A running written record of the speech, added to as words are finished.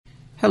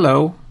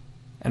Hello,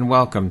 and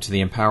welcome to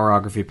the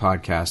Empowerography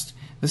Podcast.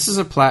 This is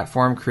a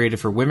platform created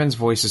for women's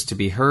voices to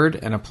be heard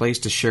and a place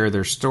to share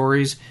their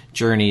stories,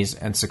 journeys,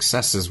 and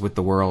successes with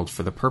the world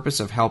for the purpose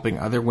of helping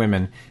other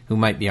women who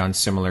might be on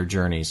similar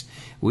journeys.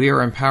 We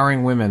are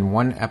empowering women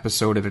one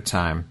episode at a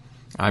time.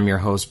 I'm your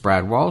host,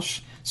 Brad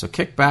Walsh, so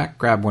kick back,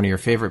 grab one of your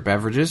favorite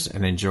beverages,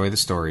 and enjoy the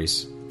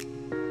stories.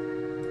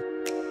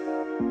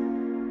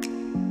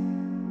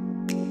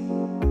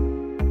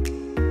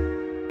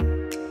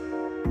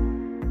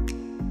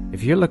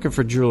 If you're looking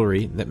for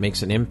jewelry that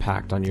makes an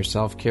impact on your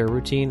self-care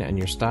routine and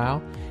your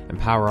style,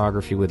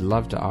 Empowerography would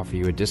love to offer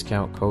you a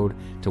discount code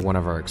to one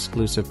of our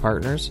exclusive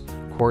partners,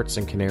 Quartz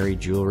and Canary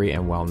Jewelry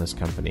and Wellness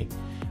Company.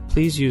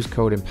 Please use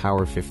code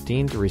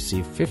EMPOWER15 to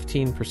receive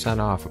 15%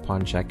 off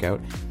upon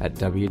checkout at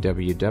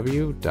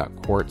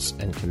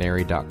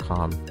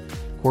www.quartzandcanary.com.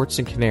 Quartz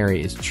and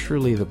Canary is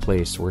truly the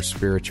place where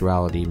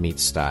spirituality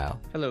meets style.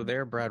 Hello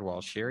there, Brad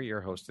Walsh here,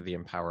 your host of the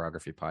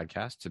Empowerography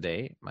Podcast.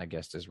 Today, my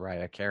guest is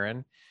Raya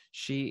Karen.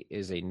 She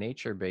is a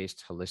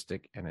nature-based,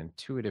 holistic, and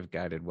intuitive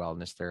guided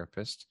wellness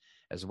therapist,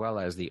 as well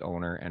as the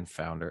owner and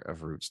founder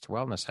of Roots to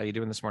Wellness. How are you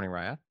doing this morning,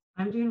 Raya?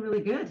 I'm doing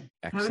really good.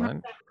 Excellent. Haven't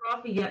had that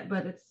coffee yet,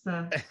 but it's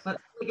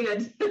really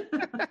good.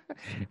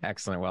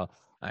 Excellent. Well,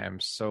 I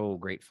am so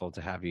grateful to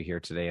have you here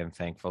today and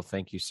thankful.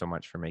 Thank you so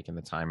much for making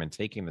the time and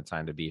taking the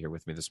time to be here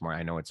with me this morning.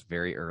 I know it's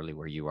very early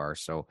where you are,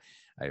 so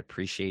I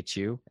appreciate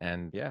you.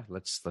 And yeah,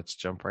 let's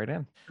jump right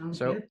in.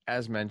 So good.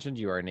 As mentioned,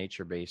 you are a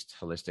nature-based,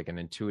 holistic, and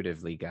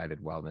intuitively guided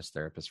wellness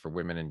therapist for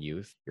women and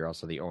youth. You're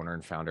also the owner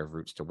and founder of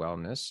Roots to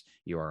Wellness.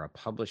 You are a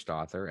published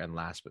author, and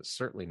last but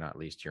certainly not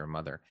least, you're a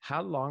mother.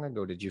 How long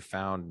ago did you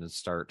found and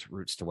start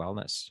Roots to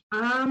Wellness?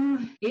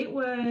 It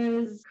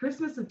was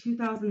Christmas of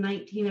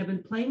 2019. I've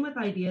been playing with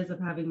ideas of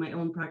having my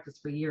own practice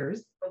for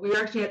years. But we were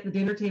actually at the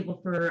dinner table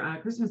for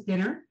Christmas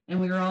dinner,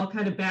 and we were all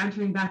kind of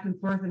bantering back and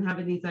forth and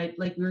having these,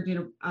 like we were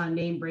doing a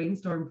name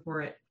brainstorm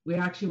for it. We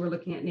actually were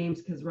looking at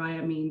names because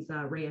Raya means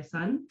Raya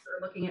sun. So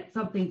we're looking at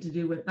something to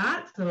do with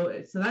that. So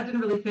that didn't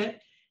really fit.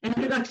 And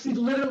I was actually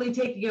literally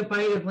taking a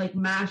bite of like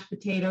mashed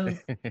potatoes.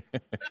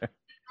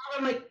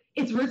 I'm like,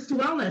 it's Roots to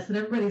Wellness. And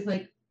everybody's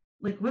like,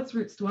 what's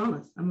Roots to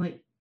Wellness? I'm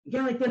like,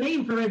 yeah, like the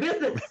name for my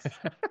business.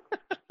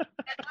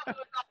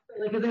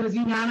 Because it was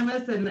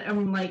unanimous, and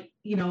I'm like,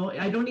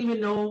 I don't even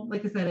know.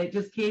 Like I said, it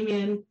just came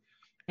in,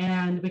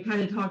 and we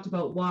kind of talked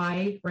about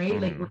why,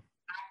 right? Like we're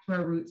back to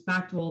our roots,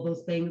 back to all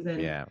those things,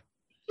 and it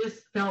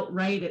just felt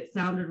right. It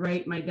sounded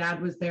right. My dad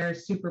was there,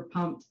 super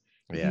pumped.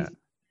 Yeah, he's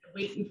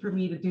waiting for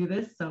me to do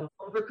this. So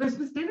over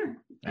Christmas dinner,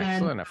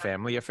 excellent, and a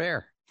family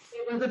affair.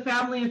 It was a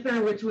family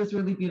affair, which was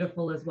really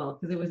beautiful as well,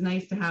 because it was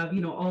nice to have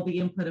all the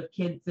input of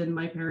kids and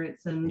my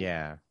parents and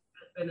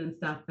husband and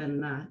stuff,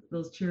 and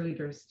those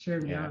cheerleaders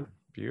cheering me on.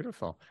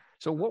 Beautiful.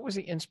 So what was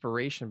the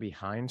inspiration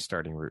behind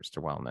starting Roots to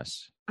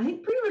Wellness? I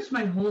think pretty much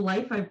my whole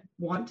life I've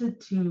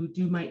wanted to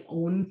do my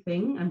own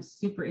thing. I'm a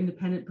super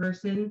independent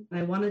person.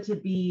 I wanted to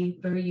be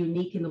very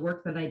unique in the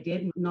work that I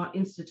did, not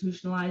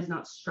institutionalized,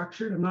 not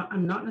structured.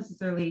 I'm not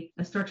necessarily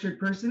a structured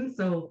person.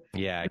 So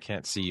yeah, I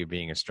can't see you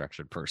being a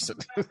structured person.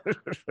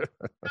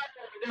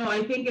 No,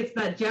 I think it's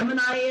that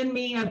Gemini in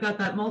me. I've got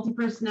that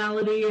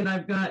multi-personality, and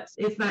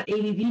it's that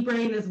ADD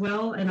brain as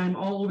well. And I'm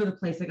all over the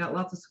place. I got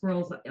lots of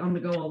squirrels on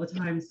the go all the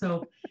time.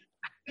 So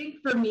I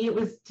think for me, it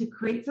was to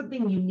create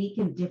something unique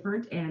and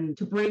different, and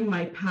to bring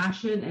my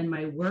passion and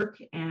my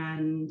work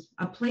and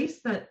a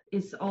place that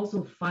is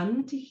also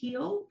fun to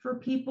heal for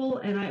people.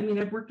 And I mean,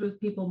 I've worked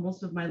with people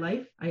most of my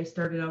life. I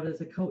started out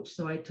as a coach,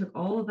 so I took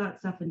all of that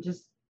stuff and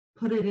just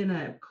put it in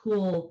a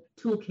cool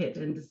toolkit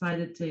and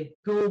decided to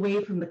go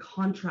away from the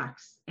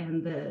contracts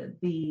and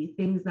the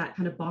things that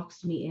kind of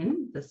boxed me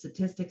in, the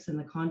statistics and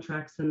the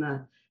contracts and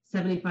the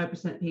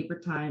 75% paper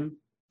time,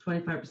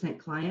 25%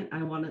 client.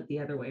 I wanted the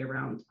other way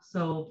around.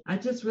 So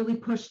that just really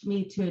pushed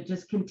me to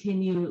just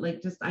continue,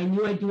 I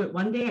knew I'd do it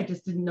one day. I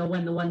just didn't know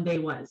when the one day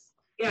was.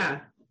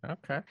 Yeah.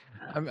 Okay.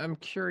 I'm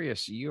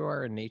curious. You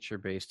are a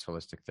nature-based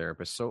holistic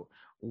therapist. So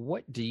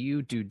what do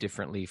you do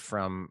differently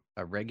from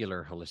a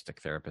regular holistic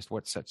therapist?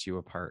 What sets you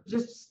apart?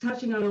 Just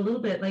touching on a little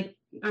bit, like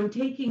I'm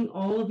taking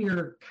all of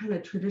your kind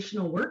of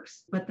traditional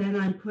works, but then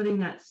I'm putting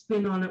that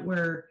spin on it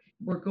where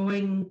we're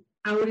going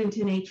out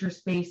into nature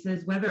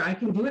spaces, whether I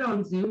can do it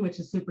on Zoom, which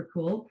is super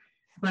cool,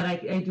 but I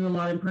do a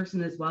lot in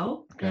person as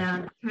well. Okay.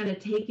 And kind of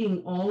taking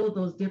all of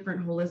those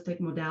different holistic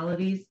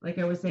modalities, like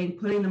I was saying,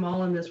 putting them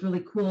all in this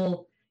really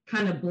cool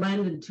kind of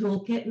blend and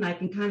toolkit, and I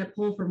can kind of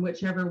pull from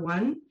whichever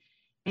one.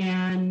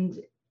 And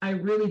I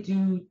really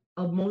do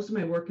most of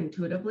my work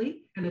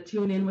intuitively, kind of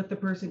tune in with the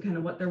person, kind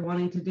of what they're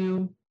wanting to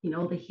do,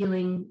 the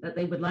healing that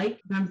they would like.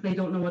 Sometimes they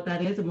don't know what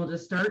that is, and we'll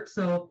just start.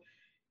 So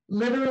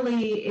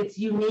literally, it's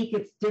unique,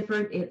 it's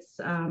different, it's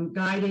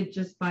guided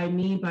just by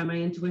me, by my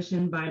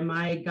intuition, by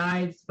my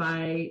guides,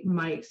 by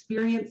my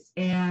experience.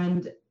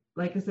 And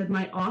like I said,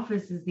 my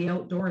office is the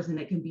outdoors, and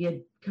it can be a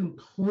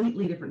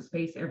completely different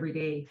space every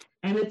day.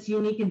 And it's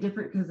unique and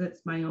different because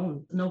it's my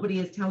own. Nobody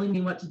is telling me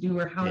what to do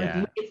or how to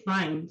do it. It's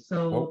mine.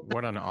 So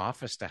what an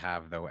office to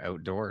have, though,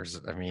 outdoors.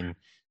 I mean,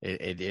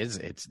 It is.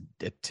 It's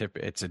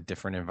a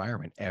different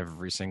environment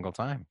every single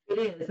time.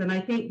 It is. And I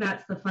think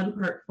that's the fun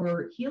part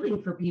for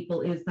healing for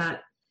people is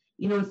that,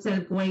 instead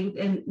of going,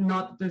 and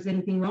not that there's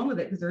anything wrong with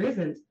it because there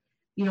isn't,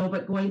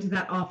 but going to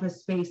that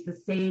office space, the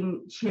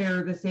same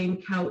chair, the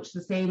same couch,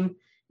 the same,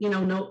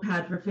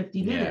 notepad for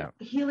 50 minutes.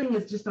 Yeah. Healing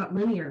is just not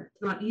linear.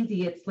 It's not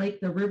easy. It's like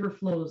the river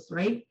flows,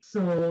 right?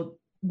 So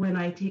when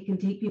I can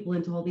take people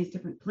into all these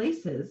different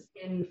places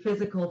in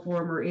physical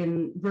form or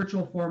in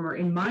virtual form or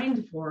in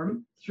mind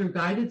form through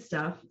guided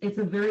stuff, it's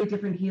a very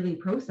different healing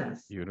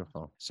process.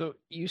 Beautiful. So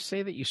you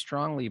say that you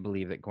strongly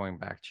believe that going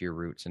back to your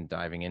roots and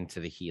diving into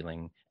the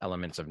healing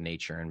elements of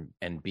nature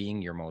and being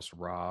your most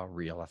raw,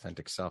 real,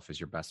 authentic self is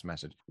your best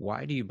message.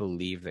 Why do you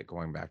believe that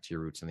going back to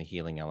your roots and the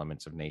healing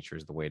elements of nature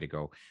is the way to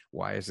go?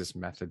 Why is this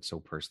method so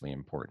personally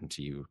important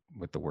to you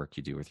with the work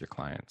you do with your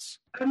clients?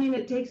 I mean,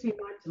 it takes me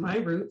back to my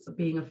roots of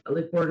being a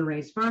born and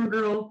raised farm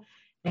girl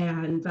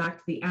and back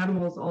to the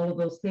animals, all of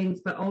those things.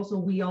 But also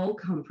we all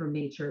come from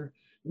nature.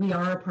 We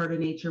are a part of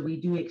nature. We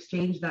do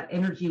exchange that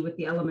energy with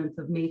the elements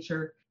of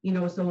nature,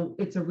 so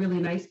it's a really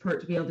nice part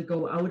to be able to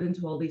go out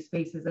into all these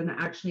spaces and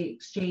actually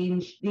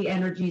exchange the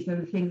energies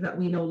and the things that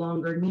we no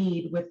longer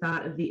need with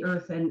that of the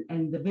earth.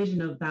 And the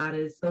vision of that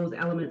is those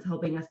elements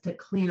helping us to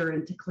clear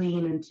and to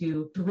clean and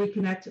to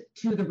reconnect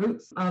to the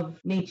roots of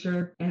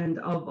nature and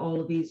of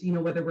all of these,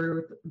 whether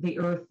we're the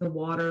earth, the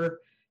water,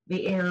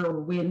 the air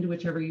or wind,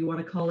 whichever you want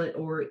to call it,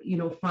 or,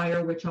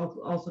 fire, which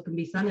also can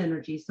be sun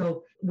energy.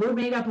 So we're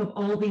made up of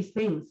all these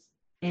things.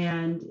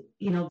 And,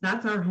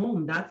 that's our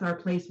home. That's our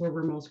place where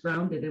we're most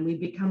grounded. And we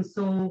become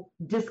so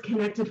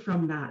disconnected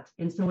from that.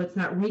 And so it's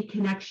that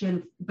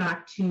reconnection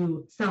back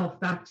to self,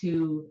 back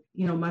to,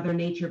 Mother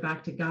Nature,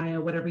 back to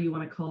Gaia, whatever you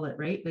want to call it,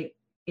 right? Like,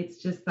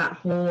 it's just that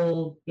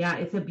whole,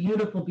 it's a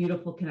beautiful,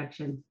 beautiful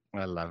connection.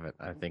 I love it.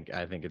 I think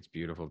it's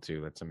beautiful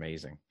too. That's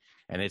amazing.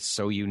 And it's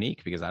so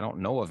unique because I don't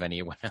know of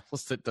anyone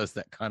else that does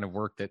that kind of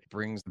work that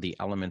brings the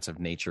elements of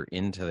nature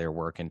into their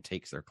work and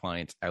takes their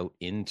clients out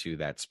into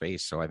that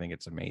space. So I think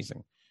it's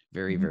amazing.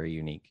 Very, very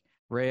unique.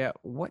 Rhea,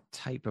 what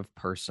type of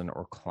person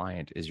or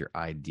client is your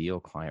ideal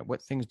client?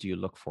 What things do you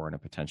look for in a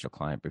potential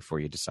client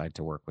before you decide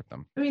to work with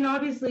them? I mean,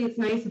 obviously, it's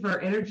nice if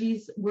our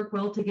energies work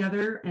well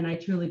together. And I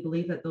truly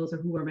believe that those are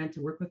who are meant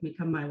to work with me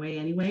come my way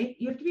anyway.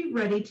 You have to be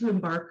ready to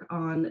embark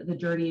on the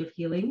journey of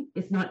healing.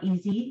 It's not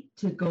easy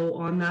to go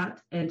on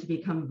that and to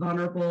become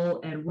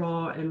vulnerable and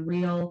raw and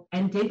real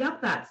and dig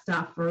up that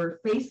stuff or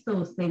face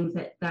those things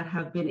that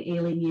have been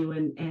ailing you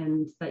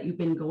and that you've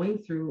been going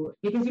through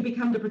because you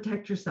become to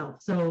protect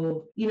yourself.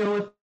 So,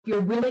 if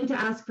you're willing to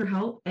ask for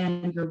help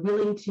and you're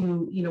willing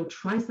to,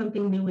 try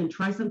something new and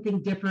try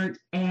something different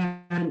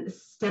and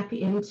step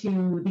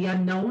into the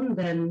unknown,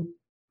 then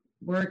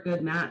we're a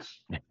good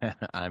match.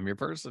 I'm your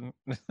person.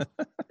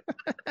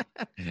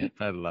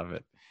 I love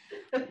it.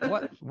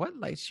 What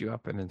lights you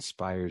up and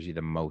inspires you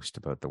the most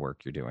about the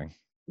work you're doing?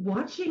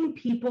 Watching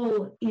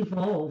people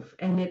evolve.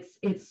 And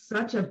it's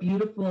such a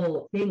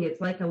beautiful thing. It's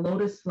like a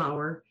lotus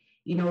flower.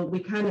 We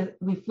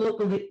float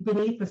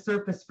beneath the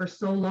surface for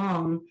so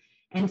long.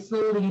 And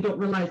slowly you don't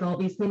realize all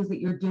these things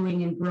that you're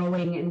doing and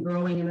growing. And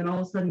then all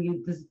of a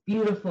sudden this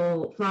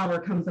beautiful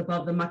flower comes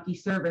above the mucky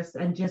surface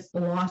and just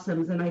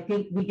blossoms. And I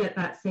think we get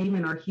that same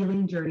in our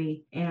healing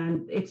journey.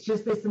 And it's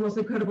the most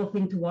incredible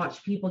thing to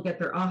watch people get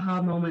their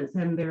aha moments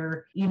and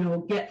their,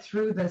 get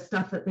through the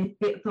stuff that they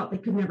thought they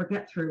could never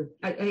get through.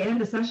 I end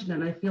a session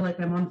and I feel like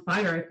I'm on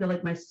fire. I feel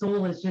like my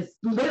soul is just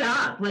lit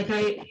up. Like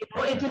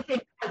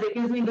it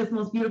gives me this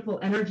most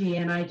beautiful energy.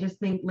 And I just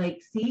think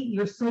see,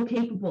 you're so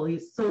capable. You're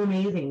so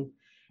amazing.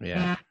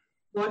 Yeah. And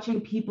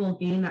watching people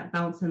gain that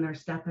bounce in their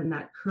step and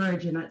that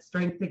courage and that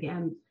strength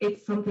again,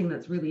 it's something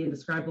that's really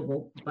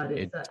indescribable. But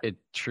it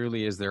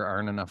truly is. There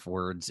aren't enough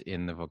words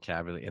in the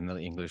vocabulary, in the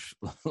English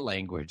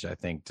language, I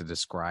think, to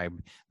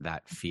describe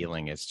that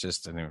feeling. It's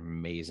just an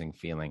amazing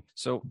feeling.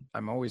 So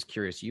I'm always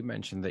curious. You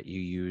mentioned that you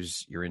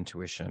use your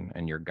intuition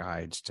and your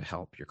guides to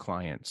help your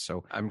clients.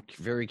 So I'm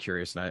very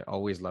curious, and I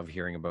always love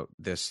hearing about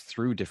this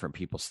through different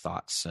people's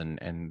thoughts and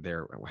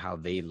how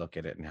they look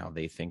at it and how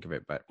they think of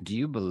it. But do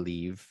you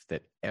believe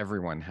that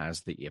everyone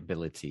has the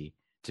ability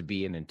to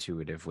be an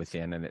intuitive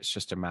within, and it's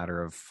just a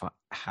matter of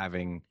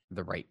having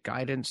the right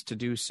guidance to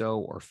do so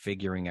or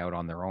figuring out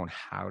on their own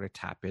how to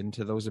tap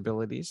into those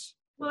abilities?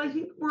 Well, I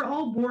think we're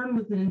all born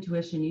with an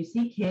intuition. You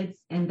see kids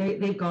and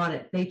they got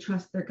it. They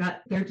trust their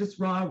gut. They're just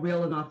raw,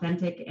 real, and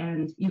authentic.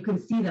 And you can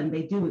see them.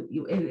 They do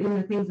in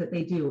the things that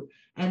they do.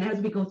 And as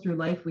we go through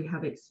life, we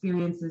have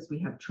experiences, we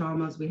have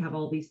traumas, we have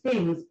all these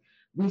things.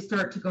 We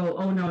start to go,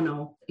 oh,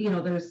 no,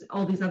 there's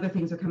all these other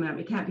things are coming at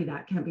me. Can't be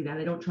that.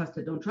 I don't trust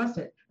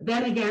it.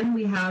 Then again,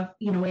 we have,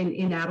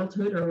 in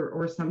adulthood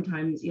or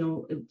sometimes,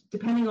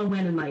 depending on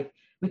when in life,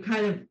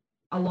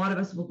 a lot of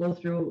us will go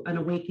through an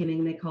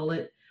awakening, they call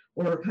it,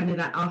 or kind of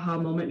that aha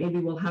moment. Maybe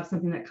we'll have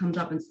something that comes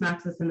up and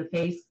smacks us in the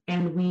face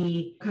and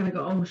we kind of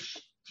go, oh,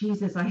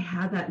 Jesus, I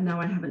had that.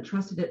 Now I haven't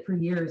trusted it for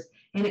years.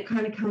 And it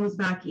kind of comes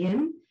back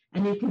in.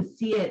 and you can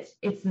see it.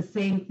 It's the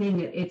same thing.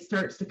 It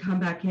starts to come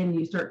back in.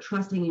 You start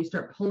trusting, you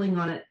start pulling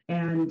on it,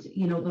 and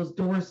those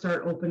doors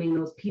start opening,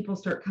 those people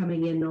start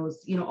coming in,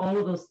 those all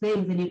of those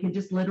things, and you can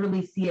just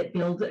literally see it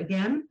build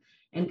again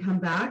and come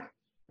back.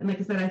 And like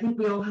I said, I think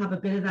we all have a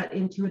bit of that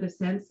intuitive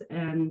sense,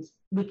 and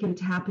we can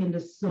tap into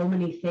so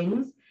many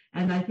things.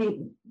 And I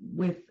think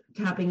with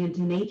tapping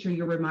into nature,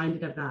 you're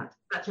reminded of that.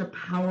 Such a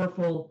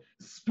powerful,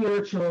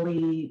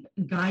 spiritually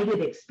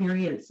guided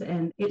experience.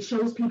 And it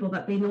shows people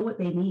that they know what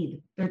they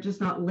need. They're just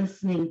not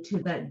listening to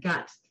that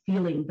gut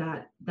feeling,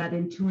 that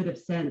intuitive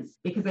sense.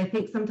 Because I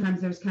think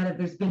sometimes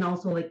there's been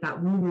also like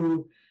that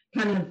woo-woo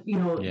kind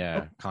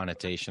of,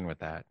 connotation with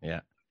that.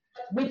 Yeah.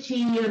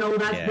 Witchy,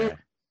 that's this.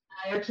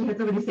 I actually had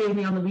somebody say to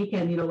me on the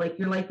weekend, like,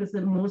 you're like this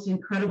most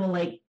incredible,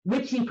 like,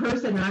 witchy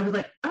person. And I was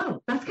like,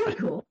 oh, that's kind of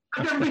cool.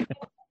 I've never been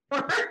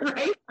before,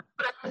 right?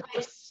 But I was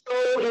like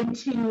so in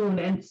tune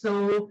and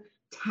so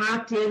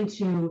tapped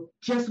into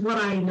just what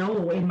I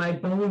know in my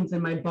bones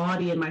and my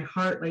body and my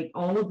heart, like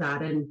all of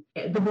that. And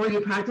the more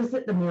you practice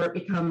it, the more it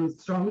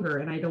becomes stronger.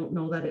 And I don't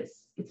know that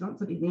it's not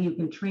something that you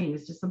can train.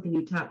 It's just something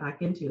you tap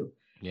back into.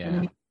 Yeah. And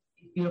then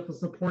beautiful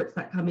supports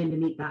that come in to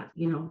meet that,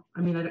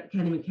 I mean, I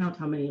can't even count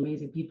how many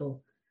amazing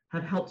people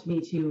have helped me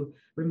to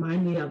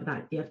remind me of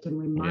that gift and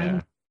remind me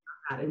of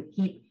that and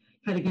keep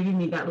kind of giving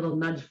me that little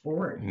nudge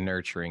forward.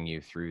 Nurturing you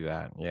through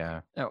that.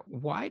 Yeah. Now,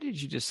 why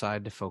did you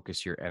decide to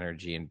focus your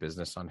energy in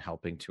business on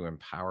helping to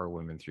empower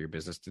women through your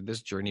business? Did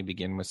this journey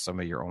begin with some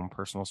of your own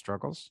personal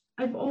struggles?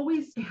 I've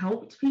always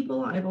helped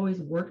people. I've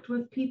always worked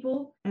with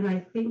people. And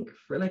I think,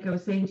 like I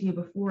was saying to you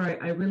before,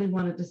 I really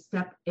wanted to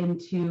step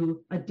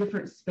into a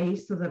different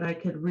space so that I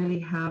could really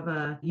have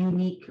a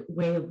unique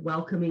way of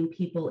welcoming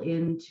people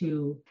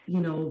into,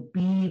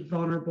 be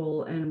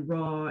vulnerable and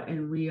raw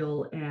and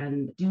real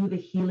and do the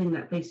healing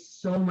that they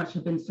so much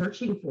have been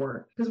searching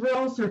for. Because we're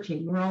all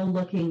searching, we're all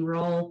looking, we're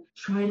all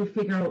trying to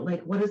figure out,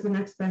 like, what is the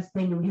next best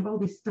thing? And we have all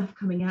this stuff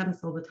coming at us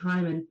all the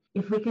time. And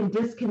if we can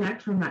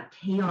disconnect from that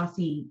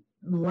chaosy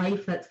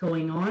life that's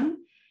going on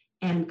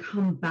and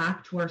come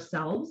back to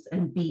ourselves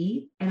and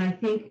be. And I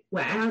think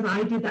as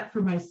I did that for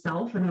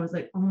myself, and I was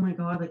like, oh my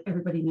God, like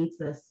everybody needs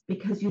this,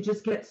 because you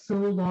just get so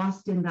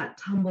lost in that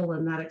tumble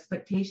and that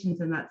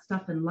expectations and that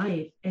stuff in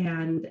life.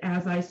 And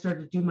as I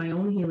started to do my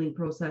own healing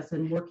process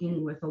and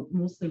working with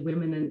mostly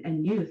women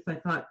and youth, I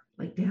thought,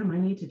 like, damn, I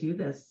need to do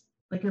this.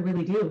 Like, I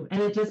really do.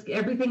 And it just,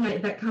 everything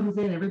that comes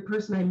in, every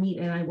person I meet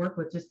and I work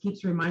with just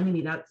keeps reminding me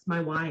that's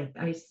my why.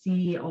 I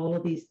see all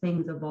of these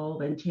things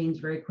evolve and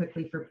change very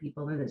quickly for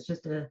people. And it's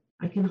just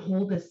I can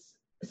hold this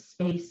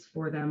space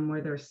for them where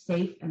they're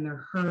safe and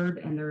they're heard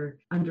and they're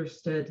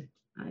understood.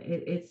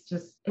 It's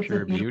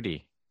pure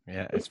beauty.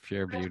 Yeah, it's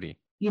pure beauty.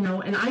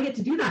 And I get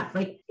to do that.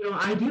 Like,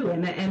 I do.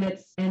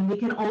 And we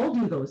can all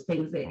do those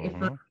things if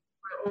for our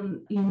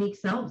own unique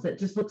selves. It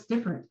just looks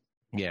different.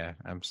 Yeah,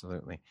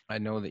 absolutely. I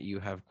know that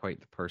you have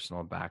quite the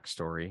personal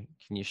backstory.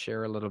 Can you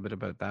share a little bit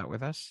about that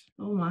with us?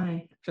 Oh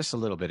my. Just a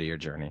little bit of your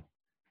journey.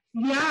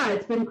 Yeah,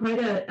 it's been quite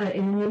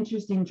an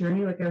interesting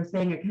journey. Like I was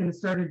saying, I kind of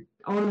started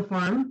on the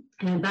farm,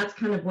 and that's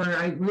kind of where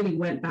I really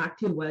went back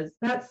to, was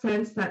that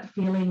sense, that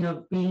feeling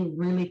of being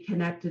really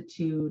connected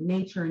to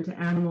nature and to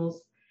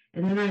animals.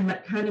 And then I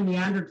kind of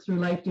meandered through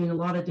life doing a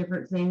lot of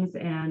different things.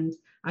 And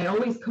I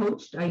always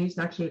coached. I used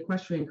to actually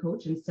equestrian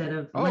coach instead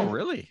of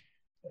really?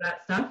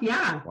 That stuff.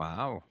 Yeah.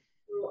 Wow.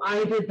 So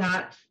I did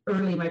that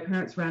early. My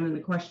parents ran an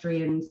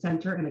equestrian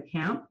center and a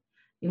camp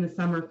in the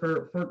summer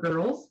for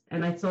girls.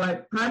 And I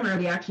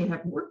primarily actually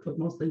have worked with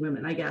mostly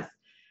women, I guess.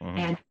 Mm-hmm.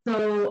 And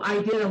so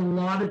I did a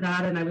lot of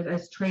that. And I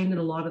was trained in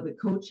a lot of the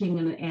coaching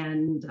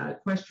and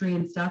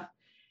equestrian stuff,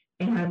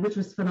 and which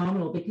was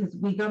phenomenal, because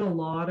we got a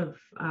lot of,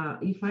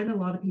 you find a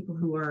lot of people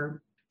who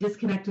are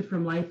disconnected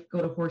from life,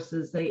 go to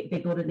horses,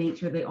 they go to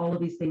nature, all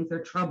of these things, they're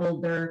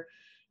troubled, they're,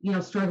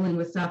 struggling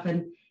with stuff.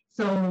 And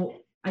so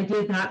I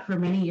did that for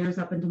many years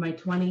up into my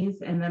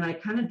 20s. And then I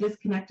kind of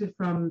disconnected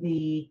from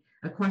the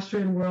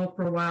equestrian world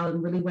for a while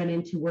and really went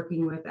into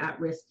working with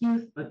at-risk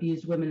youth,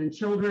 abused women and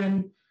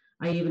children.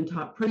 I even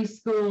taught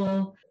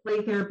preschool,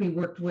 play therapy,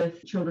 worked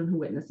with children who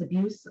witness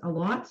abuse a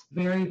lot,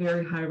 very,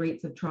 very high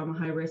rates of trauma,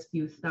 high-risk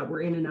youth that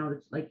were in and out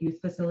of like youth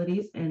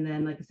facilities. And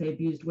then, like I say,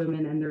 abused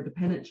women and their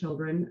dependent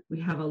children.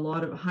 We have a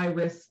lot of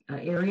high-risk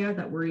area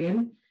that we're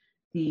in.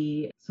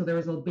 So there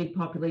was a big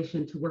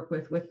population to work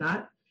with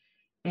that.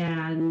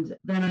 And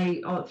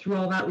then through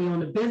all that, we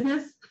owned a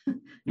business.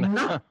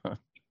 Pub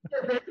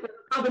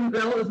and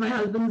grill was my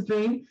husband's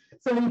dream.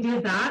 So we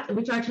did that,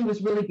 which actually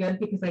was really good,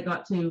 because I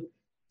got to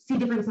see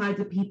different sides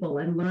of people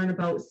and learn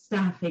about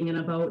staffing and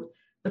about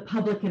the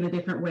public in a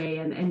different way,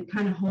 and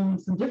kind of hone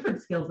some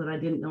different skills that I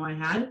didn't know I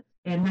had,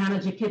 and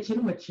manage a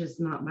kitchen, which is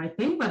not my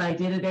thing, but I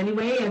did it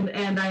anyway.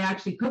 And I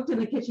actually cooked in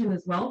the kitchen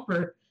as well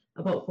for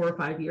about 4 or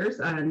 5 years,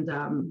 and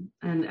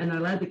I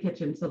led the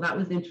kitchen. So that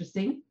was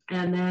interesting.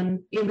 And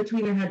then in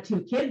between, I had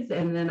 2 kids.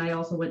 And then I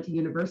also went to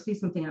university,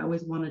 something I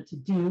always wanted to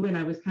do. And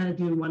I was kind of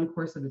doing one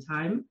course at a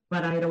time.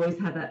 But I had always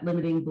had that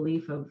limiting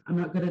belief of, I'm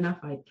not good enough.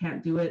 I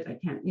can't do it. I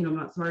can't, I'm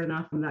not smart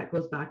enough. And that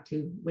goes back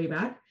to way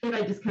back. And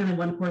I just kind of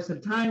one course at a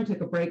time,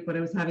 took a break when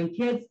I was having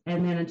kids.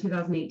 And then in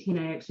 2018,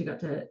 I actually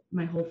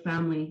my whole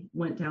family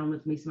went down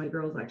with me. So my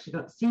girls actually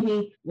got to see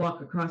me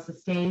walk across the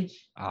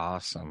stage.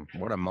 Awesome.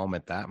 What a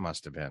moment that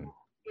must have been.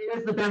 It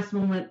was the best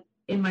moment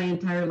in my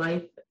entire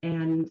life.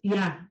 And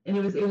yeah, and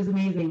it was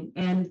amazing.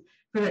 And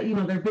for that,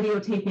 they're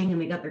videotaping and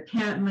they got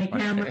my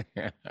camera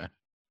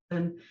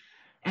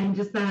and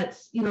just that,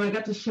 I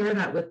got to share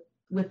that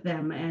with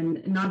them.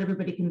 And not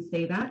everybody can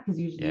say that because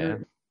usually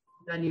you're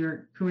done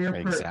your career.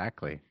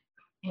 Exactly.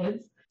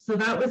 Kids. So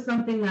that was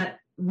something that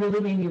really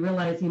made me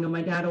realize,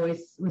 my dad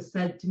always was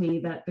said to me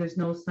that there's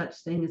no such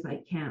thing as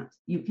I can't.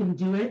 You can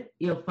do it.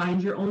 You'll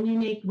find your own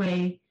unique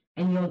way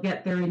and you'll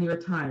get there in your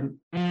time.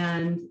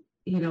 And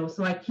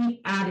so I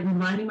keep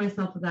reminding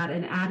myself of that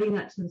and adding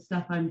that to the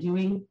stuff I'm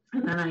doing.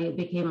 And then I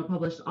became a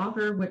published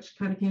author, which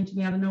kind of came to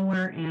me out of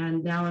nowhere.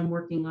 And now I'm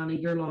working on a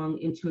year-long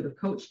intuitive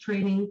coach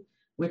training,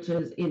 which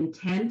is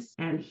intense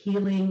and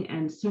healing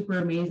and super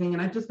amazing.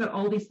 And I've just got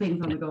all these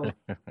things on the go.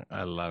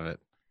 I love it.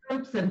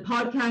 Groups and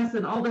podcasts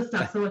and all this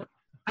stuff. So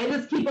I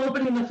just keep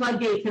opening the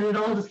floodgates and it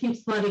all just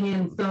keeps flooding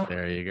in. So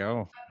there you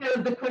go. Kind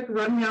of the quick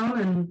rundown.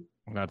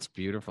 And that's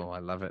beautiful. I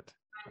love it.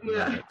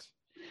 Yeah.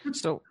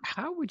 So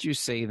how would you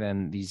say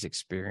then these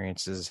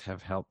experiences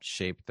have helped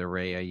shape the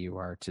Rhea you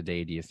are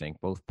today, do you think,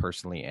 both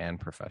personally and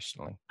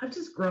professionally? I've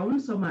just grown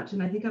so much,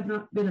 and I think I've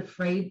not been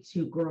afraid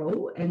to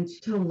grow and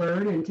to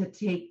learn and to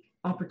take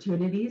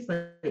opportunities,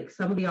 like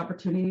some of the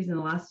opportunities in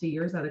the last few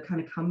years that have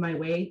kind of come my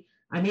way.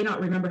 I may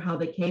not remember how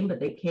they came, but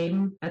they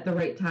came at the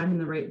right time in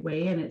the right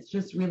way. And it's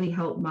just really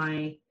helped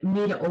me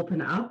to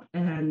open up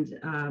and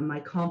my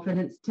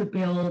confidence to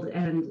build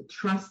and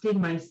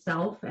trusting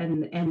myself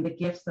and the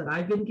gifts that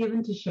I've been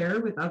given to share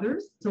with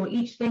others. So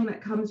each thing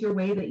that comes your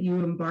way that you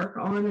embark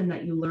on and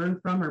that you learn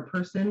from or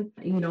person,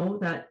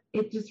 that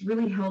it just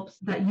really helps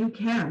that you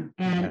can.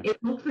 And it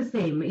looks the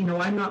same.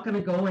 I'm not going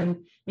to go and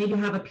maybe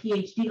have a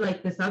PhD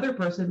like this other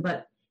person,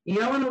 but you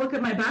don't want to look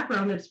at my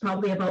background. It's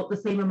probably about the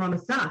same amount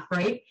of stuff,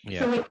 right? Yeah.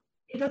 So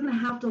it doesn't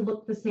have to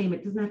look the same.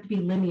 It doesn't have to be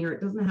linear.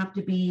 It doesn't have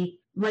to be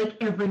like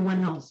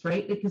everyone else,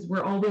 right? Because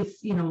we're always,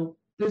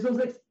 there's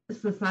those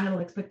societal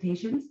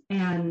expectations.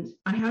 And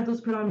I had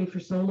those put on me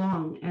for so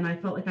long. And I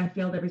felt like I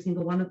failed every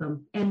single one of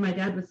them. And my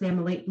dad would say I'm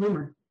a late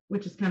bloomer,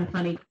 which is kind of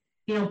funny,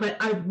 but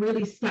I've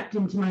really stepped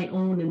into my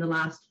own in the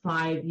last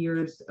 5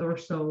 years or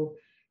so.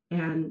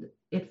 And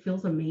it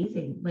feels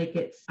amazing.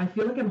 I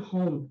feel like I'm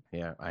home.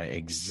 Yeah, I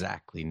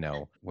exactly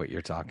know what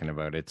you're talking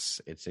about.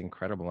 It's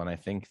incredible. And I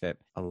think that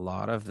a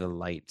lot of the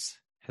light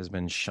has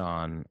been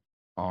shone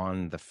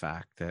on the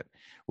fact that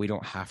we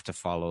don't have to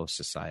follow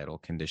societal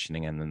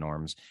conditioning and the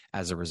norms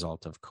as a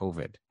result of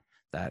COVID.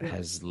 That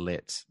has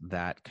lit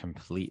that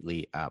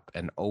completely up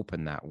and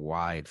opened that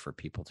wide for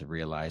people to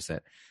realize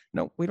that,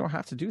 no, we don't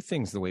have to do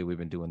things the way we've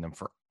been doing them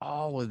for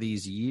all of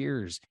these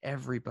years.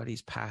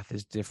 Everybody's path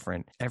is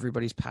different.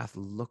 Everybody's path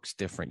looks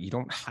different. You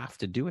don't have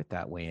to do it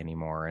that way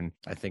anymore. And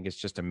I think it's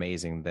just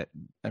amazing that,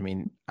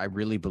 I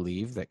really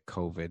believe that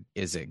COVID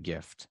is a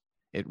gift.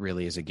 It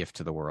really is a gift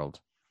to the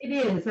world. It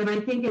is. And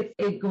I think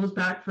it goes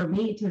back for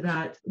me to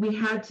that we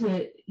had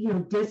to,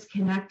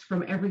 disconnect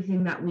from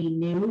everything that we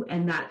knew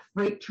and that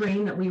freight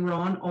train that we were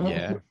on all the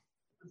time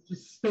was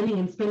just spinning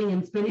and spinning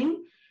and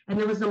spinning. And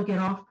there was no get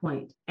off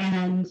point.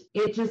 And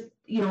it just,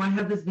 I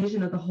have this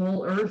vision of the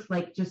whole earth,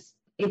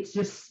 it's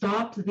just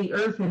stopped the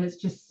earth and it's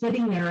just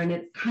sitting there and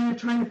it's kind of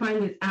trying to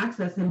find its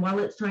access. And while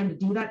it's trying to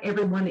do that,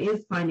 everyone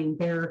is finding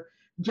their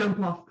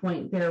jump off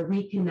point, their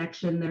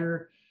reconnection,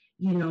 their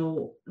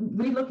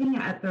relooking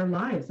at their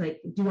lives.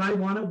 Do I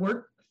want to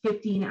work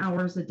 15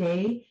 hours a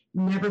day,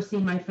 never see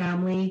my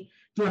family?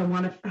 Do I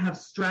want to have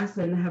stress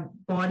and have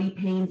body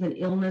pains and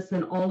illness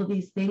and all of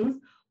these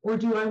things? Or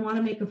do I want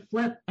to make a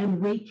flip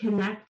and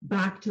reconnect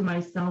back to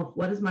myself?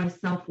 What is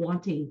myself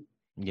wanting?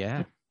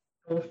 Yeah.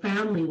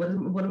 Family.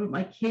 What about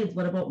my kids?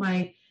 What about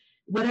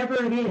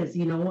whatever it is,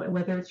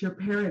 whether it's your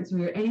parents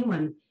or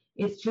anyone.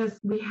 It's just,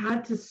 we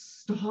had to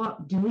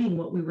stop doing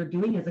what we were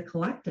doing as a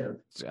collective.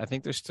 I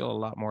think there's still a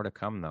lot more to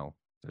come, though.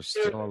 There's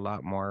a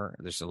lot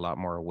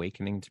more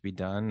awakening to be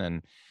done.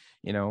 And,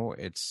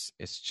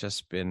 it's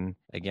just been,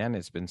 again,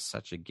 it's been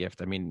such a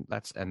gift.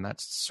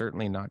 That's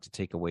certainly not to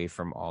take away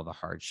from all the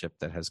hardship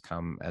that has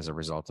come as a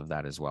result of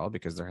that as well,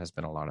 because there has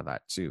been a lot of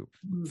that too.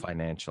 Mm-hmm.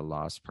 Financial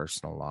loss,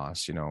 personal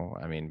loss,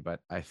 but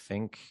I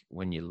think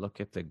when you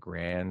look at the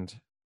grand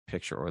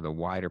picture or the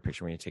wider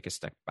picture, when you take a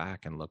step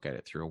back and look at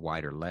it through a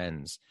wider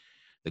lens,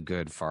 the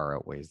good far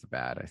outweighs the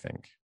bad, I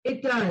think.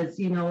 It does,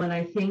 and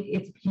I think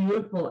it's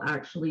beautiful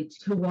actually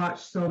to watch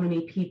so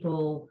many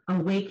people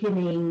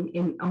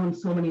awakening on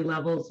so many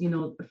levels,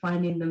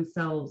 finding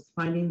themselves,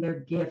 finding their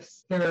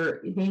gifts,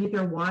 maybe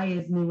their why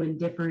is new and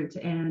different,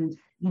 and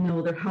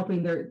they're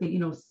helping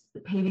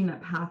paving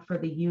that path for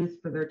the youth,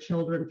 for their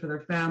children, for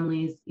their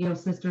families,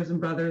 sisters and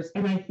brothers.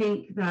 And I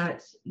think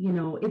that,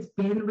 it's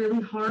been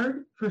really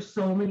hard for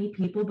so many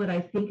people, but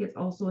I think it's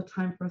also a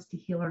time for us to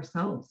heal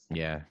ourselves.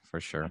 Yeah, for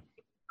sure.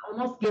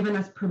 Almost given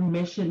us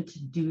permission to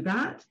do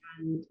that.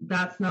 And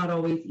that's not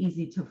always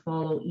easy to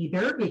follow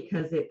either,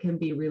 because it can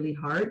be really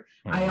hard.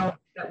 I always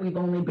that we've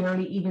only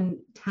barely even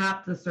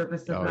tapped the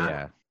surface of that.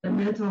 Yeah. The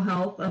mental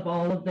health of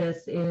all of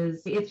this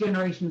it's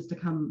generations to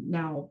come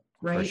now,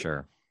 right? For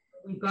sure.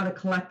 We've got a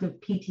collective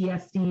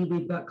PTSD,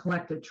 we've got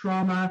collective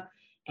trauma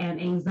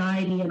and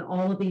anxiety and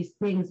all of these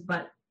things,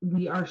 but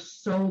we are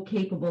so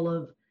capable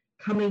of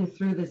coming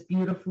through this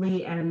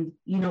beautifully and,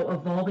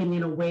 evolving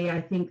in a way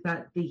I think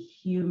that the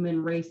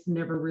human race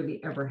never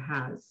really ever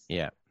has.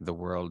 Yeah, the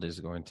world is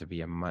going to be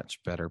a much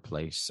better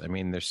place. I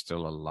mean, there's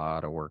still a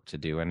lot of work to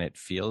do, and it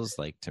feels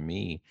like, to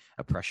me,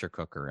 a pressure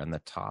cooker, and the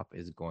top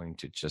is going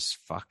to just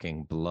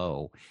fucking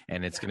blow,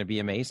 and it's going to be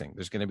amazing.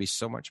 There's going to be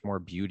so much more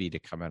beauty to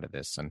come out of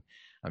this, and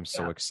I'm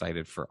so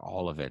excited for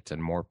all of it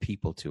and more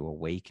people to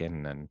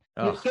awaken. And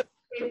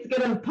it's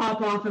going to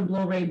pop off and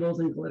blow rainbows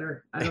and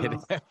glitter. I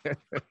don't know.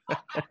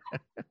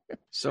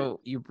 So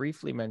you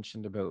briefly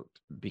mentioned about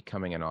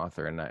becoming an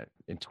author, and that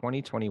in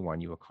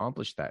 2021, you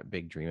accomplished that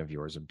big dream of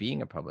yours of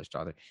being a published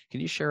author. Can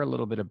you share a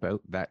little bit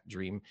about that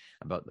dream,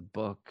 about the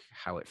book,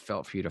 how it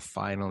felt for you to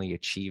finally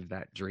achieve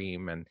that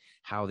dream, and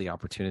how the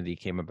opportunity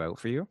came about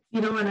for you?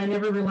 And I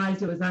never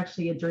realized it was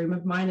actually a dream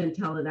of mine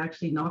until it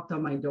actually knocked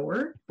on my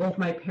door. Both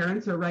my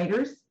parents are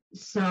writers.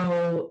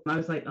 So I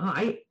was like, oh,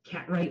 I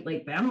can't write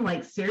like them.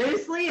 Like,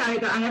 seriously? I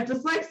have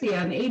dyslexia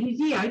and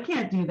ADD. I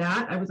can't do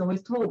that. I was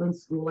always told in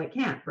school I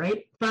can't,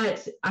 right?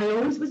 But I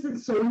always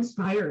was so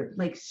inspired,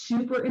 like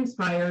super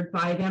inspired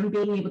by them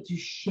being able to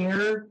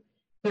share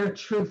their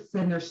truths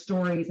and their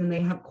stories. And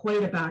they have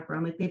quite a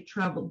background, like they've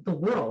traveled the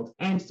world.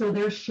 And so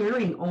they're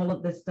sharing all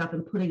of this stuff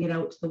and putting it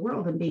out to the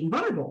world and being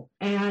vulnerable.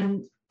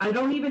 And I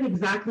don't even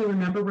exactly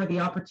remember where the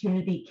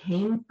opportunity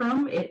came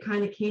from. It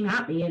kind of came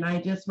at me and I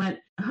just went,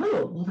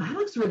 oh, well, that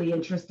looks really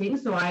interesting.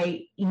 So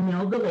I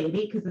emailed the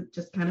lady because it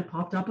just kind of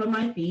popped up on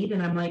my feed.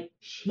 And I'm like,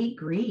 she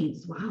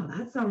grieves. Wow,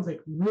 that sounds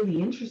like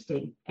really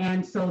interesting.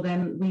 And so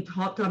then we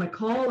talked on a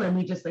call and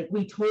we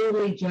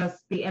totally just,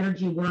 the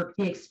energy work,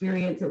 the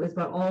experience, it was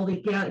about all the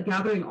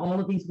gathering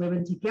all of these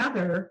women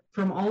together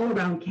from all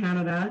around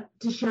Canada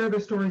to share their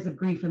stories of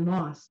grief and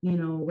loss,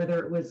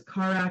 whether it was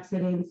car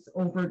accidents,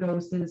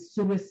 overdoses,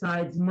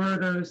 suicides,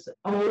 murders,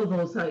 all of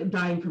those,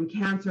 dying from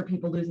cancer,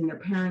 people losing their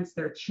parents,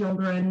 their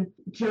children.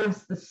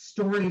 Just the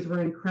stories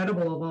were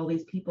incredible of all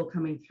these people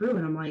coming through.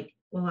 And I'm like,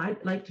 well,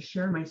 I'd like to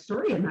share my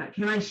story in that.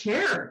 Can I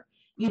share?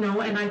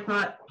 And I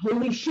thought,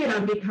 holy shit,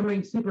 I'm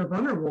becoming super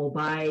vulnerable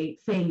by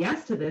saying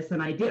yes to this.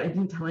 And I did. I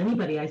didn't tell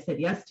anybody I said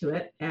yes to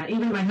it. And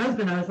even my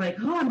husband, I was like,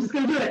 oh, I'm just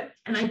going to do it.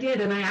 And I did.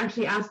 And I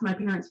actually asked my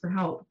parents for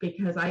help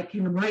because I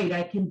can write.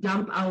 I can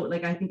dump out,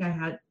 like, I think I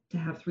had to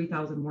have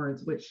 3,000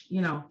 words, which,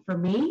 for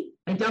me,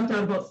 I dumped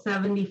out about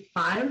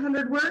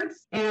 7,500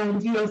 words.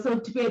 And, so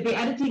the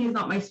editing is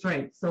not my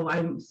strength. So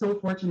I'm so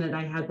fortunate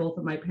I had both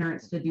of my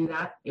parents to do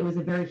that. It was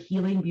a very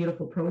healing,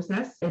 beautiful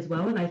process as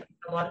well. And I think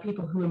a lot of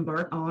people who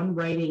embark on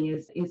writing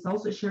it's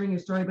also sharing your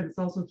story, but it's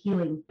also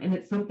healing. And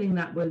it's something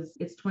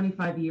it's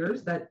 25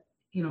 years that,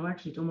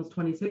 actually it's almost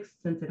 26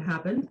 since it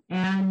happened.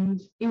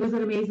 And it was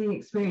an amazing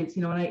experience,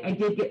 and I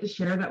did get to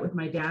share that with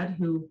my dad,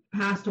 who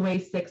passed away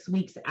 6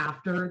 weeks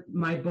after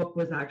my book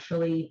was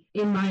actually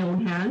in my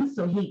own hands.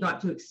 So he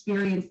got to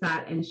experience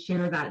that and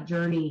share that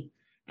journey.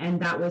 And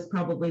that was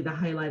probably the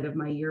highlight of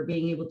my year,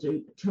 being able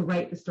to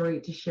write the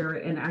story, to share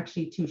it, and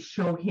actually to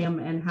show him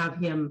and have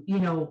him,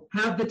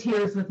 have the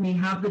tears with me,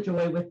 have the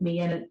joy with me.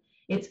 And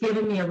it's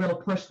given me a real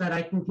push that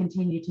I can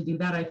continue to do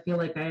that. I feel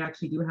like I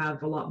actually do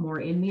have a lot more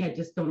in me. I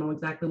just don't know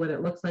exactly what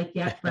it looks like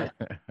yet. But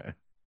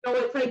so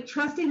it's like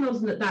trusting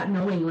that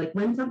knowing, like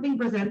when something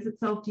presents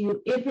itself to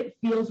you, if it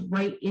feels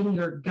right in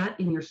your gut,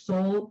 in your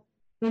soul,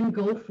 then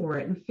go for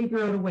it and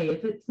figure out a way.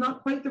 If it's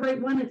not quite the right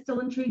one, it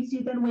still intrigues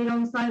you, then wait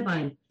on the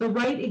sideline. The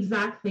right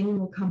exact thing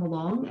will come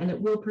along and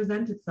it will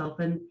present itself.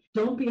 And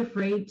don't be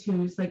afraid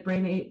to, it's like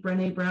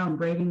Brené Brown,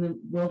 Braving the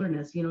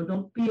Wilderness,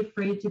 don't be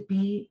afraid to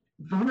be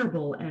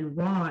vulnerable and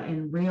raw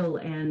and real.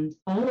 And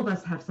all of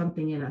us have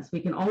something in us. We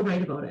can all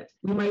write about it.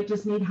 We might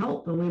just need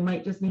help and we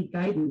might just need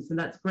guidance. And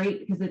that's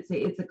great because it's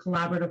a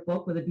collaborative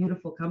book with a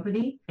beautiful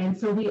company. And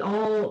so we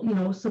all,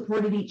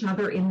 supported each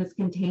other in this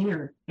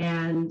container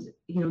and,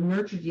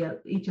 nurtured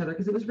each other,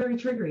 because it was very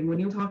triggering when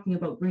you're talking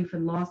about grief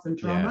and loss and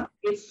trauma.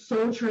 Yeah. It's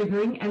so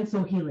triggering and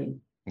so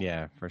healing.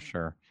 Yeah, for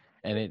sure.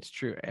 And it's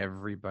true.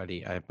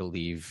 I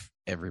believe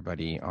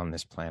everybody on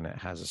this planet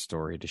has a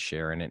story to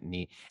share,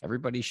 and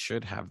everybody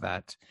should have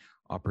that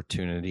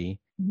opportunity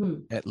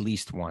at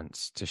least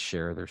once to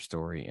share their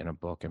story in a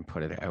book and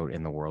put it out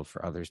in the world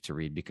for others to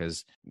read,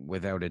 because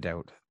without a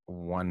doubt,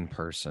 one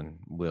person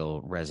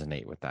will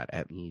resonate with that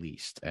at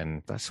least.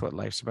 And that's what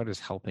life's about, is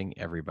helping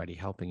everybody,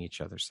 helping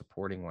each other,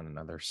 supporting one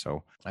another.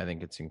 So I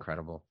think it's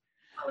incredible.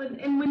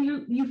 And when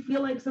you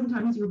feel like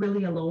sometimes you're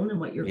really alone in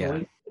what you're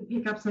going through,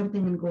 pick up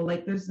something and go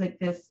like, there's like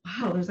this,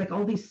 wow, there's like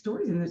all these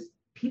stories and there's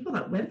people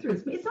that went through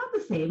this. It's not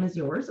the same as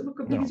yours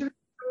because you're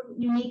a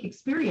unique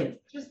experience.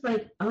 Just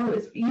like,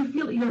 oh, you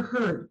feel you're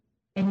heard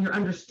and you're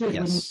understood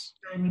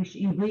when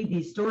you read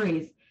these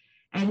stories.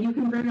 And you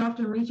can very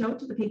often reach out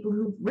to the people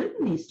who've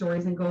written these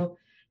stories and go,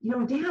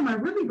 damn, I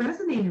really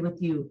resonated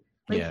with you.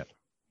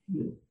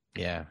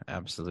 Yeah,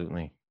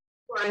 absolutely.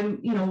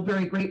 I'm,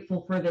 very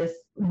grateful for this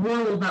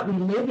world that we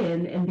live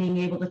in and being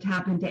able to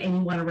tap into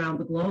anyone around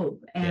the globe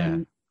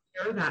and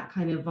share that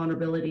kind of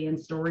vulnerability and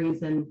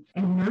stories and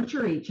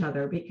nurture each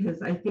other,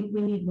 because I think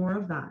we need more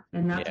of that.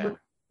 And that's what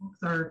folks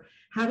are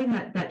having,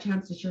 that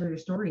chance to share your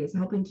story is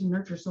helping to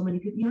nurture so many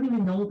people. You don't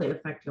even know the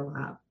effect you'll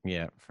have.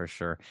 Yeah, for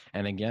sure.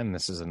 And again,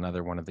 this is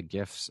another one of the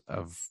gifts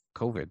of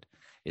COVID,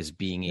 is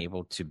being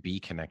able to be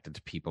connected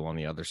to people on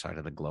the other side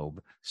of the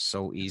globe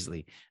so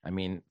easily. I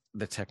mean,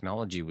 the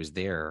technology was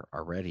there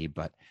already,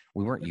 but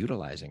we weren't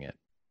utilizing it.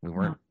 We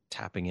weren't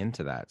tapping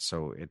into that.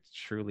 So it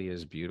truly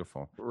is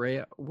beautiful.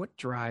 Rhea, what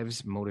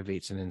drives,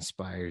 motivates, and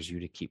inspires you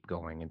to keep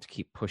going and to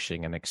keep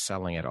pushing and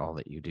excelling at all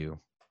that you do?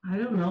 I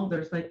don't know.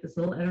 There's like this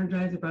little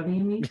energizer bunny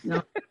in me.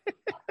 No.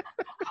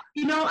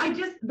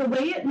 The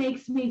way it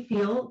makes me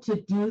feel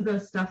to do the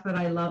stuff that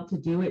I love to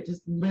do, it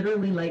just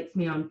literally lights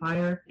me on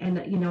fire. And,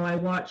 I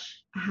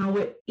watch how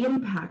it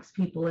impacts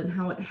people and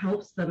how it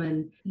helps them.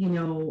 And,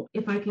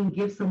 if I can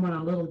give someone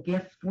a little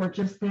gift for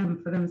just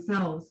them, for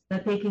themselves,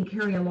 that they can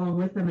carry along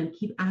with them and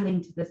keep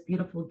adding to this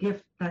beautiful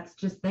gift that's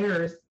just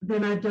theirs,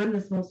 then I've done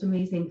this most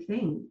amazing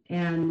thing.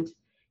 And,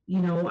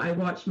 I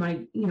watch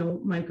my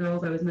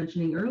girls I was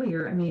mentioning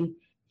earlier. I mean,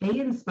 they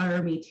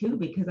inspire me too,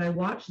 because I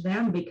watch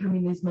them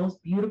becoming these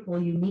most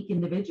beautiful, unique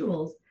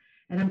individuals.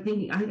 And I'm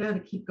thinking, I got to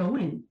keep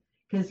going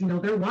because,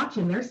 they're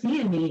watching, they're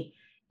seeing me.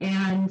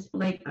 And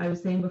like I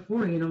was saying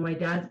before, my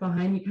dad's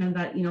behind me, kind of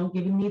that,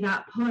 giving me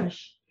that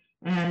push.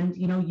 And,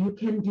 you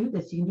can do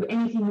this. You can do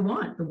anything you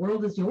want. The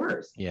world is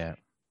yours. Yeah.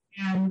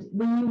 And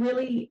when you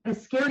really,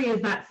 as scary as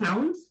that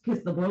sounds,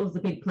 because the world is a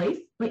big place,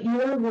 but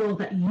your world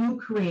that you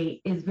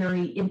create is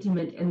very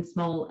intimate and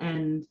small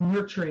and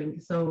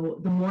nurturing.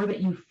 So the more that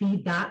you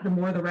feed that, the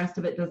more the rest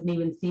of it doesn't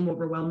even seem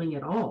overwhelming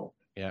at all.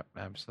 Yeah,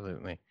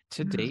 absolutely.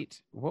 To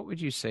date, what would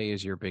you say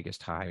is your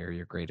biggest high or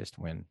your greatest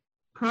win?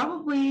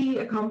 Probably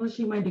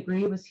accomplishing my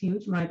degree was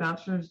huge. My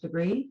bachelor's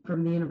degree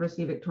from the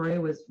University of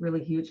Victoria was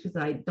really huge, because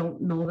I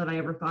don't know that I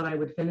ever thought I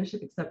would finish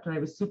it, except I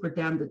was super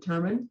damn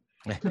determined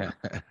to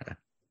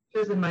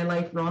in my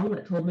life wrong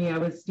that told me I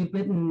was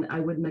stupid and I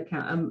wouldn't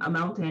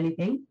amount to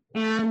anything.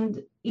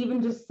 And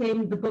even just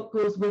saying the book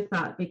goes with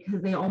that,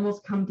 because they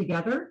almost come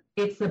together.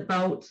 It's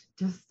about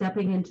just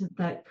stepping into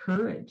that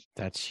courage.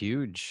 That's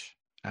huge.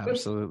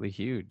 Absolutely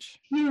huge.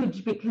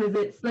 Huge, because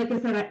it's like I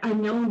said, I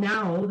know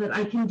now that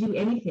I can do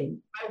anything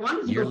I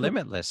want to. You're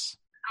limitless.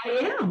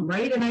 I am,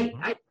 right? And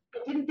I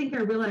didn't think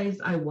I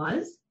realized I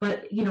was,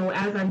 but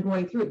as I'm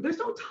going through it, there's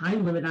no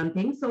time limit on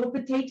things. So if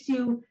it takes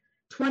you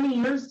 20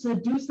 years to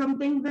do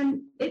something,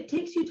 then it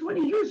takes you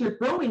 20 years. You're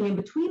growing in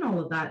between all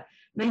of that.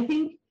 And I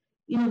think,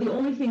 the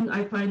only thing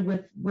I find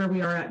with where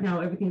we are at now,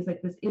 everything's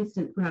like this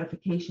instant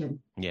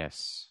gratification.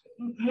 Yes.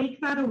 You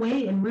take that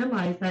away and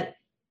realize that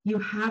you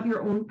have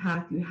your own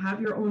path, you have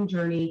your own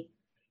journey,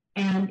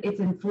 and it's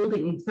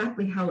unfolding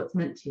exactly how it's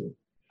meant to.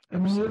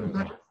 And when you,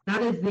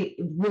 that is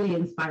really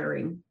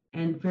inspiring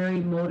and very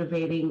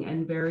motivating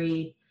and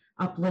very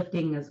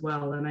uplifting as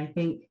well. And I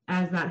think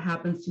as that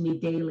happens to me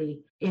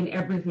daily in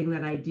everything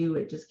that I do,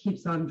 it just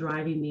keeps on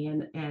driving me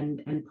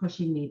and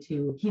pushing me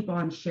to keep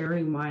on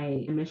sharing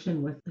my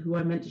mission with who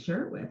I'm meant to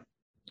share it with.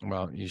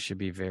 Well, you should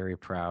be very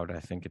proud. I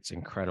think it's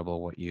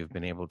incredible what you've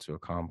been able to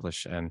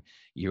accomplish, and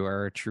you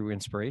are a true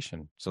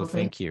inspiration. So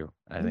thank you.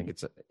 I think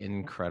it's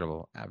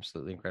incredible,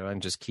 absolutely incredible.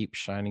 And just keep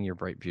shining your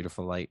bright,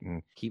 beautiful light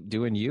and keep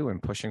doing you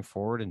and pushing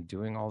forward and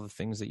doing all the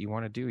things that you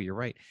want to do. You're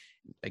right.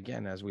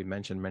 Again, as we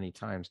mentioned many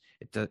times,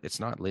 it's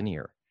not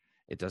linear.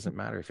 It doesn't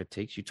matter if it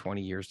takes you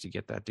 20 years to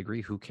get that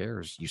degree. Who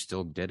cares? You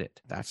still did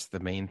it. That's the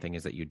main thing,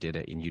 is that you did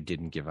it and you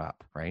didn't give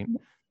up, right?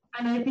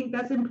 And I think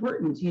that's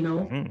important,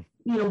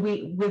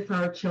 we, with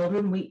our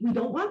children, we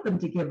don't want them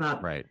to give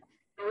up. Right.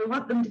 We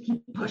want them to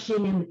keep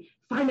pushing and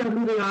find out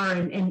who they are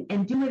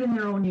and do it in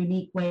their own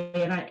unique way.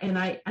 And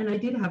I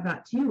did have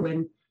that too.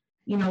 And,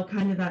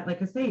 kind of that,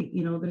 like I say,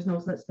 there's no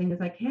such thing as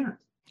I can't.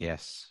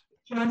 Yes.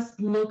 It just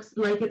looks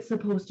like it's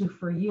supposed to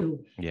for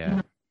you.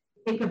 Yeah.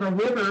 Think of a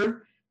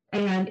river,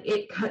 and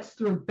it cuts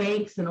through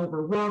banks and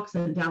over rocks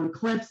and down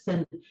cliffs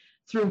and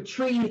through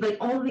trees, like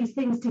all of these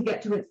things to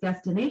get to its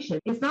destination.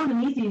 It's not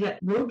an easy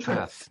road trip.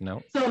 Path,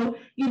 no. So,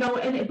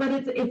 but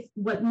it's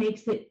what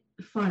makes it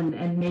fun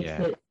and makes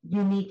it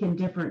unique and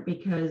different,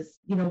 because,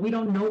 we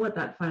don't know what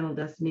that final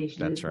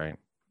destination is. That's right.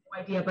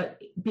 No idea, but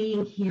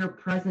being here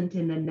present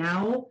in the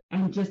now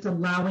and just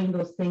allowing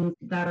those things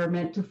that are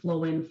meant to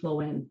flow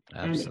in.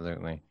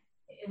 Absolutely.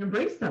 And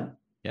embrace them.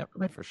 Yep,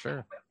 for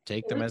sure.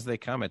 Take them as they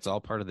come. It's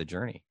all part of the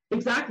journey.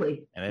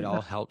 Exactly. And it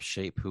all helps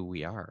shape who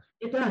we are.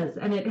 It does.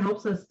 And it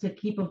helps us to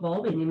keep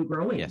evolving and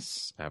growing.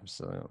 Yes,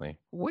 absolutely.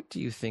 What do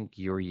you think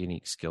your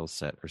unique skill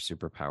set or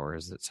superpower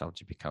is that's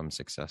helped you become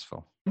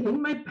successful? I think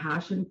my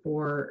passion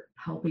for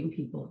helping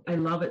people. I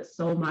love it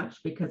so much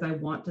because I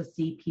want to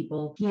see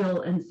people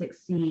heal and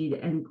succeed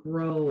and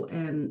grow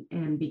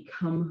and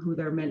become who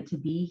they're meant to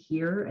be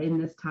here in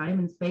this time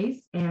and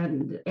space.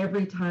 And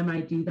every time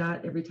I do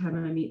that, every time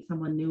I meet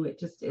someone new,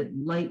 it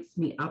lights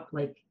me up.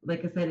 Like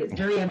I said, it's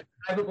very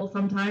indescribable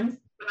sometimes.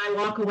 When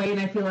I walk away and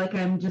I feel like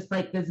I'm just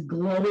like this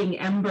glowing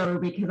ember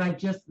because I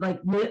just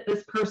like lit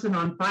this person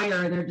on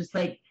fire and they're just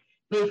like,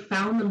 they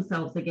found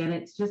themselves again.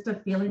 It's just a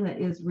feeling that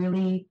is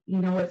really,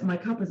 it's my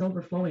cup is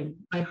overflowing.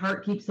 My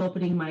heart keeps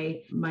opening.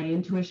 My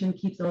intuition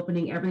keeps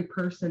opening every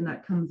person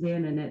that comes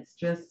in. And it's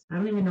just, I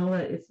don't even know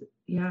that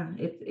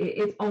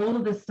it's all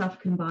of this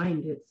stuff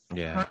combined. It's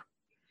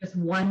just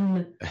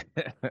one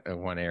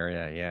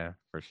area. Yeah,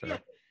 for sure. Yeah,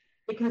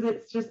 because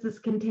it's just this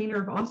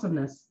container of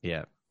awesomeness.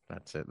 Yeah.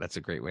 That's it. That's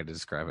a great way to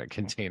describe it.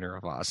 Container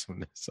of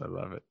awesomeness. I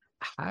love it.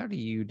 How do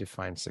you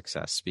define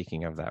success?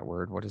 Speaking of that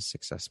word, what does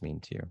success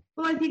mean to you?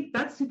 Well, I think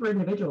that's super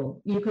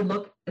individual. You could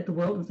look at the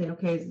world and say,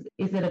 okay,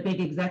 is it a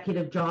big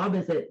executive job?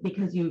 Is it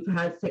because you've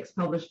had 6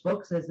 published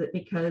books? Is it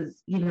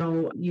because,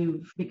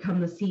 you've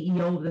become the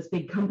CEO of this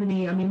big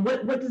company? I mean,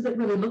 what does it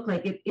really look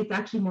like? It's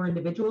actually more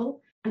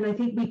individual. And I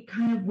think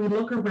we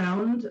look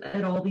around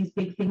at all these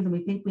big things and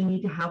we think we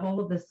need to have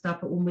all of this stuff.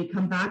 But when we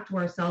come back to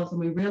ourselves and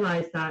we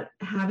realize that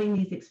having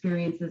these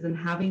experiences and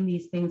having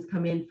these things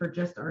come in for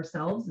just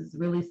ourselves is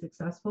really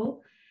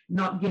successful,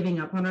 not giving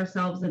up on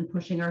ourselves and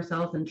pushing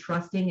ourselves and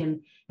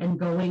trusting and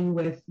going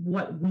with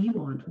what we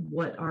want,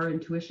 what our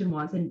intuition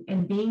wants,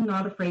 and being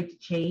not afraid to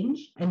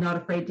change and not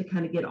afraid to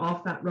kind of get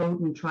off that road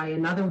and try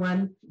another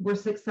one. We're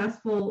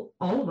successful,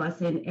 all of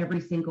us, in every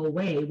single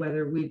way,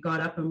 whether we've got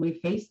up and we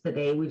faced the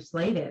day, we've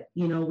slayed it,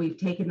 we've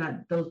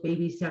taken those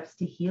baby steps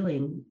to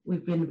healing,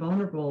 we've been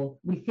vulnerable.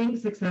 We think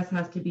success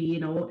has to be,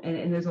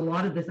 and there's a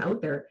lot of this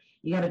out there.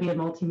 You got to be a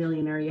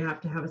multimillionaire, you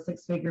have to have a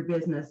 6-figure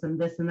business and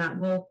this and that.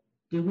 Well,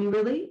 do we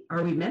really?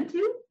 Are we meant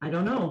to? I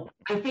don't know.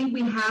 I think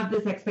we have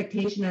this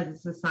expectation as a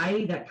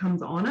society that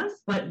comes on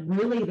us, but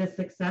really the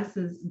success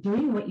is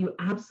doing what you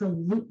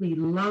absolutely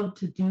love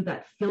to do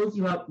that fills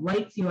you up,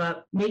 lights you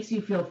up, makes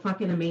you feel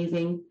fucking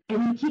amazing,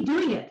 and you keep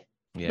doing it.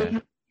 Yeah.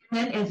 Because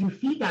then as you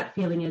feed that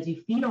feeling, as you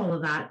feed all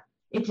of that,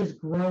 it just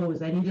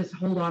grows and you just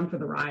hold on for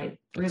the ride.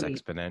 Really.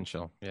 It's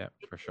exponential. Yeah,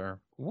 for sure.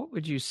 What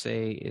would you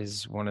say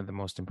is one of the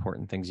most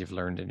important things you've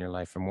learned in your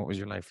life? And what was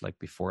your life like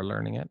before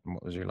learning it? And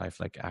what was your life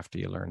like after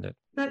you learned it?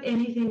 That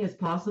anything is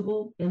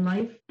possible in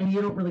life. And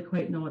you don't really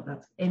quite know what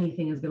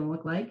anything is going to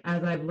look like,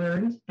 as I've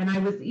learned. And I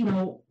was,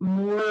 I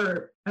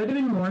would have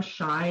been more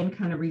shy and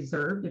kind of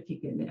reserved, if you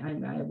can.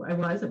 I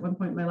was at one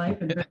point in my life.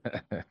 And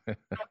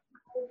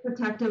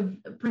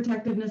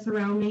protectiveness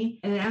around me.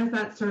 And as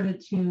that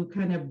started to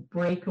kind of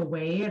break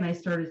away and I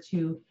started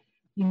to,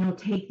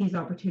 take these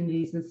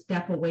opportunities and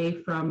step away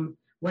from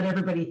what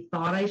everybody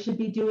thought I should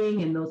be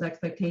doing and those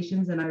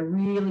expectations. And I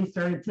really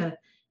started to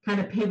kind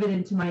of pivot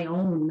into my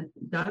own.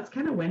 That's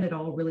kind of when it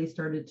all really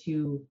started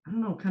to,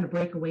 kind of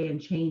break away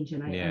and change.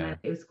 And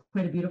it was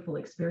quite a beautiful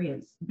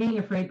experience. Being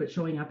afraid, but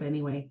showing up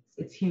anyway.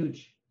 It's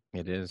huge.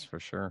 It is, for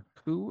sure.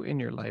 Who in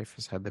your life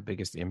has had the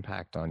biggest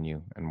impact on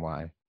you and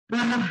why?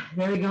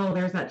 There we go.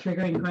 There's that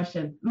triggering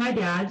question. My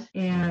dad.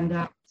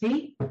 And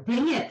see,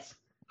 dang it.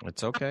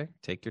 It's okay.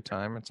 Take your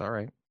time. It's all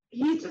right.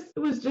 He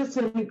was just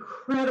an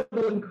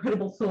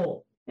incredible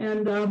soul.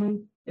 And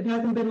it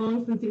hasn't been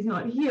long since he's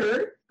not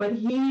here, but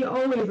he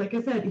always, like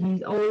I said,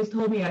 he's always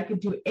told me I could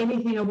do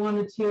anything I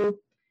wanted to.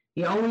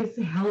 He always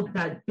held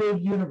that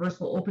big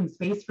universal open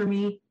space for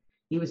me.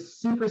 He was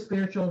super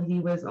spiritual. He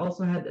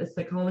also had a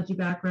psychology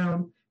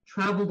background,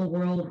 traveled the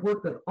world,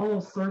 worked with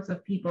all sorts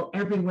of people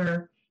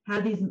everywhere.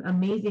 Had these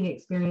amazing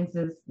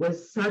experiences,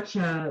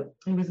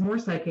 he was more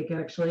psychic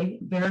actually,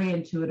 very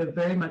intuitive,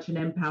 very much an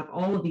empath,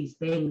 all of these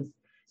things.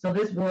 So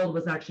this world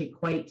was actually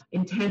quite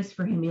intense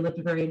for him. He lived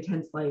a very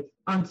intense life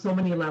on so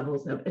many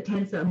levels,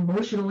 intense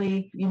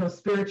emotionally,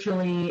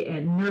 spiritually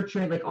and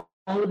nurturing, like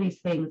all of these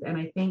things. And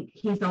I think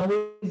he's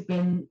always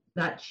been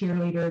that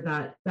cheerleader,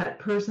 that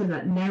person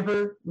that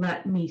never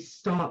let me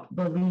stop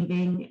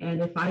believing.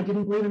 And if I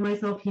didn't believe in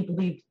myself, he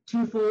believed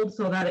twofold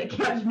so that it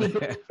kept me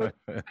going.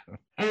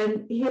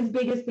 And his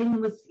biggest thing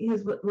was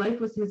his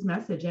life was his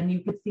message. And you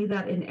could see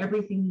that in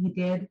everything he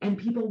did. And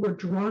people were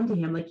drawn to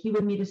him. Like he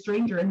would meet a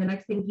stranger and the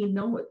next thing he'd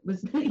know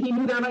he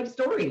knew their life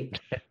story.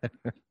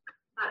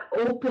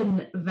 That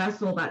open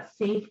vessel, that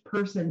safe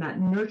person, that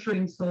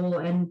nurturing soul.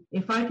 And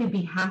if I could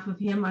be half of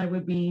him,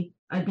 I'd be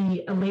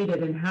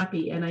elated and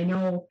happy. And I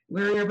know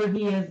wherever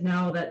he is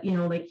now that,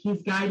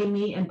 he's guiding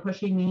me and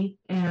pushing me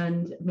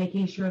and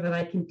making sure that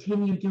I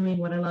continue doing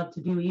what I love to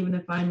do, even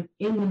if I'm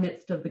in the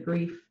midst of the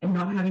grief and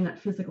not having that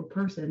physical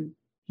person.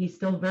 He's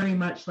still very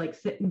much like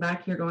sitting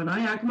back here going,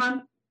 come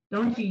on,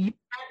 don't you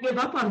can't give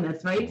up on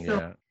this, right? Yeah.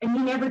 So, and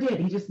he never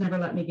did. He just never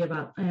let me give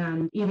up.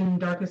 And even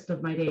darkest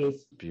of my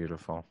days.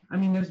 Beautiful. I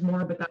mean, there's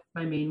more, but that's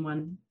my main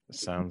one.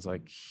 Sounds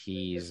like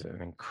he's an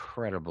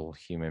incredible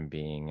human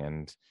being.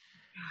 And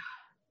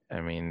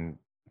I mean,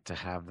 to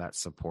have that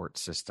support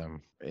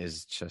system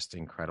is just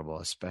incredible,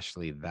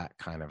 especially that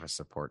kind of a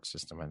support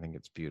system. I think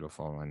it's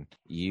beautiful. And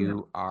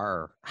you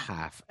are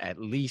at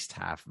least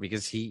half,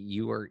 because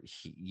you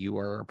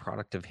are a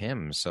product of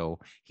him. So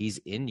he's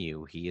in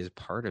you, he is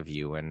part of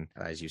you. And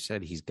as you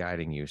said, he's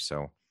guiding you.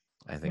 So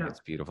I think it's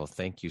beautiful.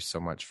 Thank you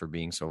so much for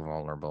being so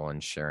vulnerable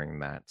and sharing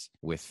that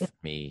with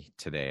me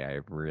today.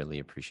 I really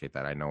appreciate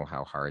that. I know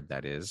how hard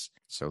that is.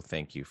 So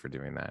thank you for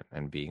doing that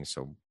and being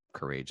so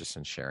courageous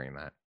and sharing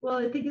that. Well,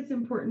 I think it's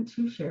important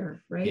to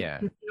share, right? Yeah.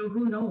 Because,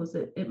 who knows?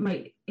 It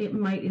might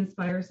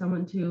inspire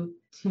someone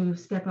to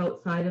step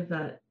outside of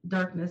that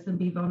darkness and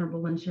be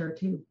vulnerable and share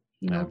too.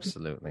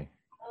 Absolutely.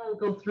 All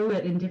go through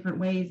it in different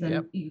ways,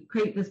 and you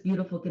create this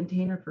beautiful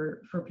container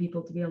for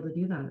people to be able to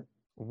do that.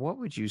 What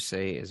would you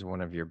say is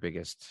one of your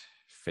biggest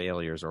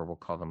failures, or we'll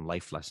call them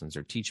life lessons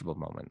or teachable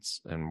moments?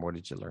 And what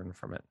did you learn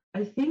from it?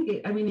 I think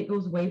it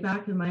goes way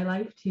back in my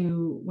life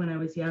to when I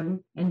was young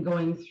and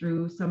going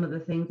through some of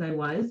the things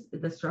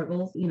the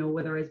struggles,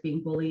 whether I was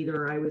being bullied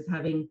or I was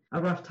having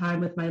a rough time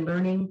with my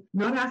learning,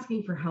 not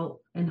asking for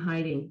help and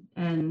hiding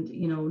and,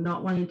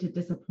 not wanting to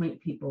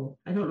disappoint people.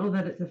 I don't know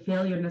that it's a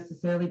failure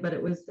necessarily, but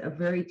it was a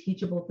very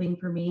teachable thing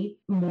for me,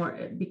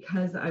 more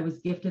because I was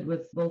gifted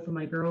with both of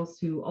my girls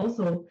who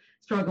also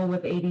struggle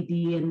with ADD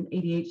and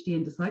ADHD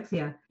and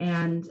dyslexia.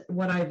 And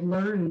what I've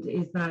learned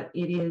is that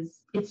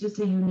it's just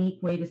a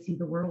unique way to see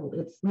the world.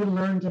 We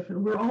learn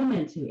different. We're all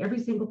meant to.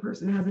 Every single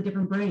person has a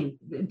different brain,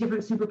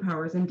 different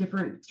superpowers and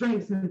different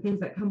strengths and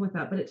things that come with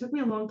that. But it took me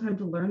a long time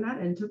to learn that,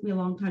 and it took me a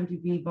long time to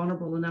be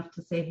vulnerable enough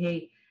to say,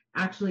 hey,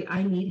 actually,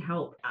 I need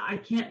help. I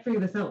can't figure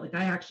this out. Like,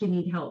 I actually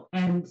need help.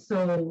 And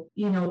so,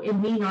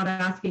 in me not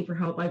asking for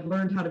help, I've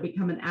learned how to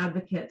become an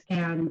advocate.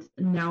 And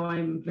now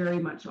I'm very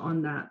much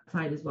on that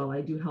side as well.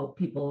 I do help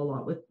people a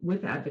lot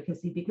with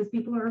advocacy because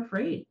people are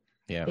afraid.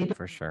 Yeah,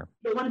 for sure.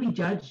 They don't want to be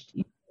judged.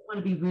 You don't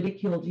want to be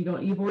ridiculed.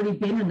 You've already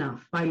been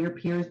enough by your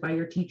peers, by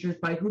your teachers,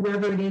 by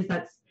whoever it is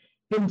that's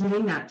been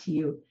doing that to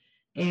you.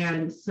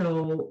 And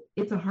so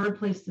it's a hard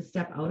place to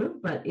step out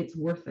of, but it's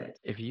worth it.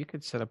 If you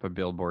could set up a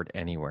billboard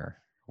anywhere,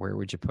 where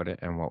would you put it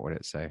and what would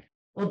it say?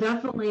 Well,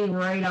 definitely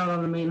right out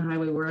on the main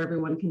highway where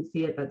everyone can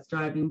see it that's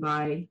driving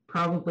by.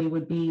 Probably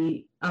would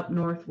be up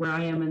north where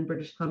I am in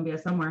British Columbia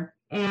somewhere.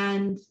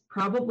 And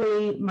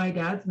probably my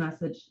dad's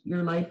message,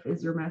 your life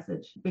is your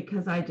message,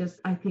 because I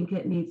think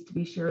it needs to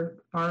be shared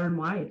far and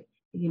wide.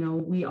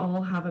 We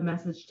all have a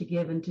message to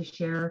give and to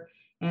share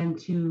and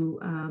to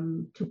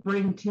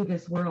bring to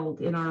this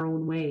world in our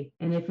own way.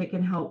 And if it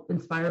can help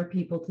inspire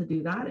people to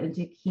do that and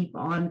to keep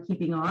on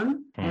keeping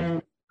on,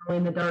 and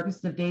in the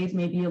darkest of days,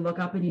 maybe you look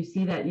up and you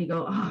see that and you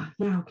go,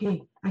 yeah,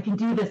 okay, I can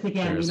do this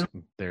again.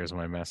 There's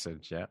my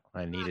message. Yeah,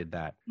 I needed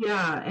that.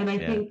 Yeah, and I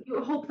think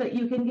you hope that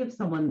you can give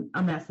someone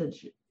a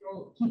message.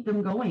 You'll keep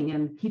them going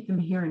and keep them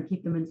here and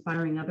keep them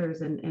inspiring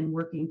others and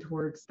working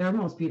towards their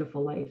most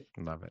beautiful life.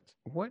 Love it.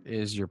 What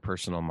is your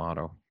personal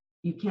motto?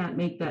 You can't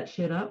make that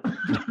shit up.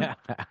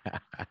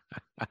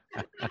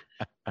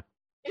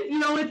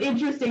 It's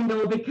interesting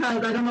though,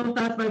 because I don't know if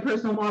that's my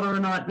personal motto or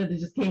not, that it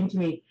just came to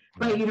me.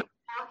 But,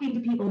 talking to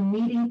people,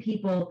 meeting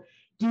people,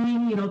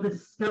 doing, the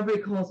discovery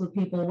calls with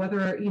people,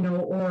 whether,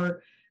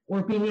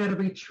 or being at a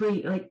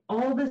retreat, like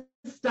all this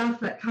stuff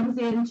that comes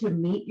in to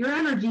meet your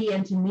energy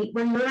and to meet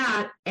where you're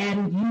at.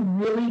 And you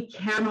really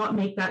cannot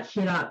make that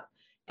shit up.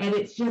 And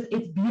it's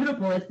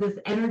beautiful. It's this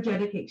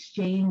energetic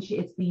exchange.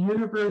 It's the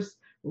universe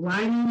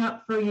lining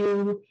up for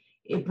you,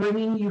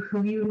 bringing you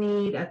who you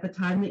need at the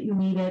time that you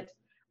need it.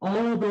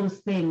 All of those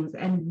things,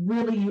 and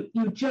really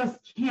you just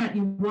can't.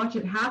 You watch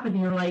it happen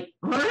and you're like,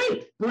 all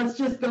right, let's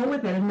just go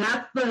with it. And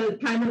that's the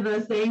kind of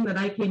the saying that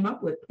I came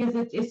up with, because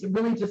it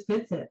really just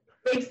fits it.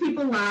 Makes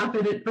people laugh,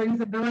 and it brings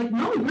them, they're like,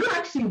 no, you're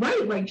actually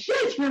right, like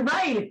shit, you're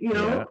right,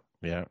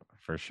 Yeah,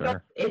 for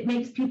sure. It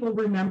makes people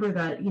remember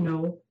that,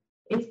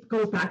 it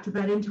goes back to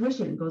that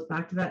intuition, goes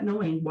back to that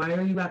knowing. Why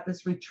are you at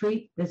this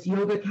retreat, this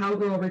yoga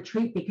cowgirl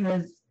retreat?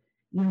 Because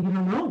you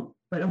don't know,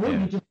 but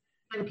you just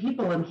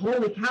people, and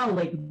holy cow,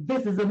 like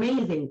this is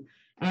amazing.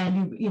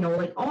 And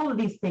like all of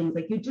these things,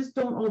 like you just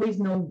don't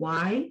always know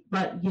why,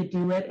 but you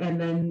do it, and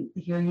then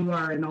here you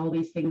are, and all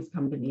these things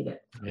come to meet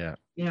it.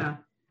 Yeah.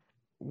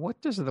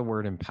 What does the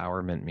word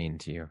empowerment mean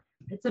to you?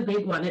 It's a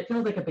big one. It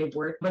feels like a big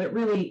word, but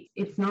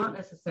it's not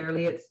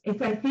necessarily. It's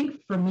I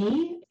think for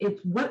me,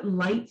 it's what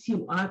lights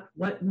you up,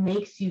 what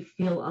makes you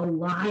feel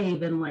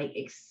alive and like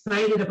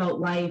excited about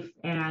life,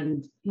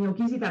 and,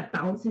 gives you that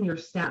bounce in your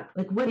step.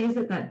 Like, what is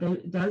it that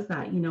does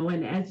that,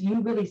 and as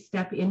you really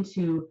step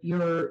into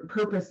your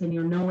purpose and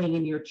your knowing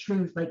and your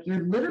truth, like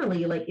you're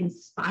literally like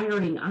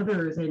inspiring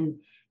others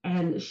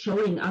and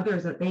showing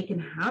others that they can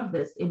have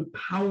this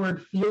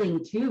empowered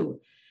feeling too.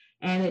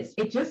 And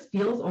it just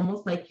feels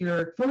almost like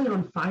you're fully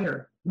on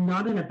fire.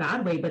 not in a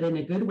bad way, but in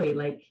a good way.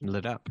 Like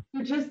lit up.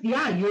 You're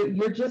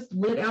just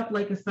lit up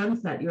like a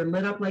sunset. You're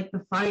lit up like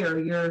the fire.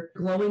 You're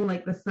glowing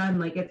like the sun.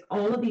 Like it's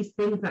all of these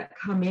things that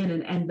come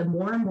in, and the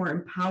more and more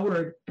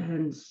empowered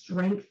and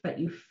strength that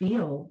you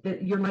feel,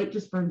 that your light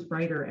just burns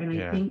brighter.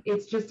 And I think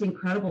it's just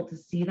incredible to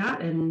see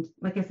that. And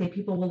like I say,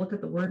 people will look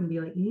at the word and be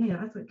like, yeah,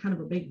 that's a kind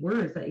of a big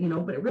word, is that,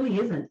 but it really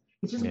isn't.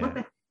 It's just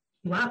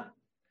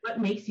what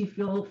makes you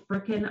feel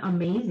freaking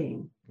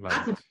amazing.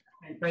 That's a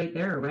right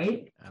there,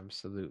 right?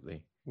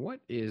 Absolutely. What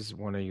is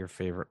one of your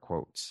favorite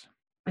quotes?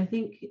 I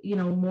think,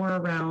 more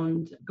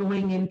around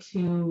going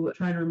into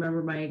trying to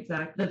remember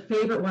the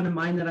favorite one of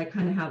mine that I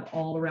kind of have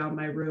all around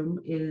my room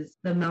is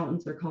 "The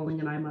mountains are calling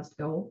and I must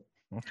go."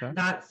 Okay.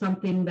 That's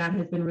something that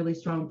has been really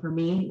strong for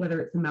me, whether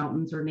it's the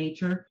mountains or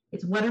nature.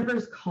 It's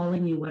whatever's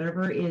calling you,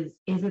 whatever is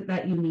it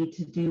that you need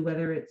to do,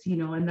 whether it's,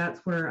 and that's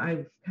where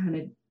I've kind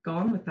of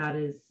gone with that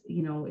is,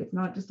 it's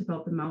not just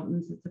about the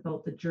mountains, it's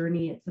about the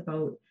journey, it's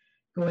about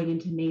going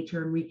into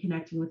nature and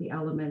reconnecting with the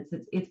elements.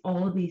 It's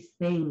all of these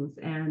things.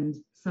 And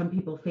some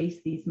people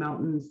face these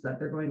mountains that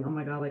they're going, oh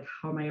my God, like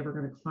how am I ever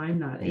going to climb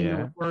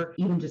that? Or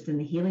even just in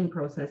the healing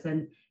process.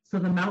 And so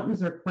the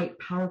mountains are quite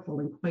powerful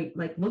and quite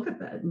like, look at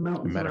the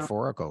mountains.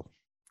 Metaphorical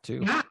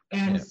too. Yeah.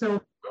 And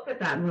so look at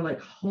that and we're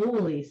like,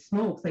 holy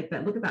smokes, like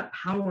that, look at that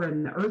power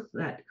in the earth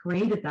that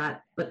created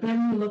that. But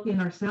then we look in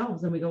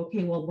ourselves and we go,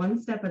 okay, well,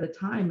 one step at a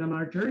time on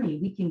our journey,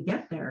 we can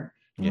get there.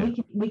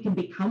 We can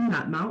become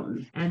that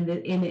mountain, and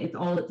it's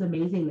all its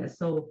amazingness.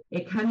 So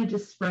it kind of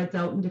just spreads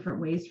out in different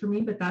ways for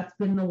me, but that's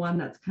been the one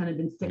that's kind of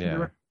been sticking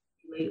around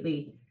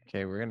lately.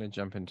 Okay, we're going to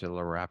jump into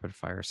the rapid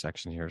fire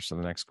section here. So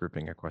the next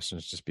grouping of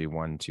questions just be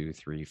 1, 2,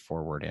 3,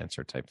 4-word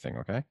answer type thing.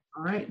 Okay.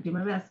 All right, do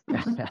my best.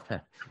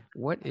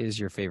 What is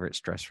your favorite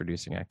stress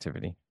reducing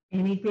activity?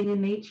 Anything in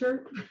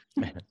nature.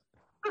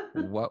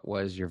 What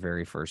was your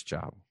very first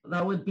job?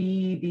 That would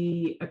be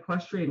the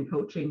equestrian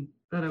coaching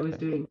that I was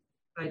doing.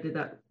 I did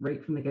that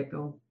right from the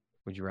get-go.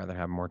 Would you rather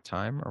have more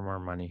time or more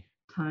money?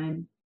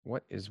 Time.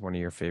 What is one of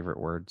your favorite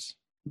words?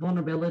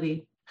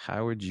 Vulnerability.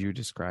 How would you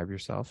describe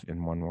yourself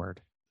in one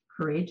word?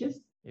 Courageous.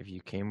 If you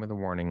came with a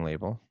warning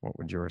label, what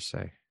would yours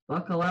say?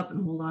 Buckle up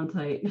and hold on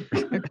tight.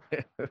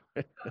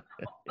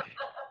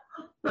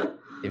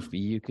 If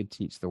you could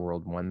teach the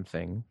world one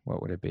thing,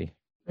 what would it be?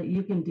 That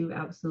you can do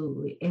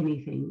absolutely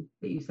anything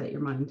that you set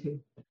your mind to.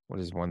 What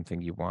is one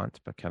thing you want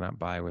but cannot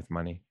buy with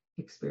money?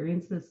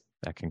 Experiences.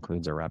 That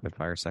concludes our rapid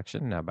fire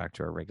section. Now back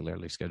to our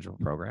regularly scheduled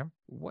program.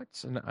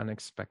 What's an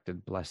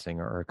unexpected blessing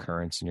or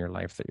occurrence in your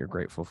life that you're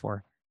grateful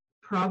for?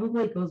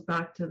 Probably goes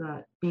back to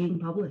that being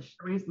published,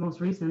 most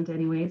recent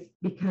anyways,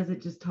 because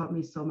it just taught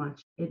me so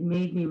much. It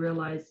made me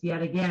realize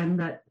yet again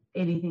that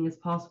anything is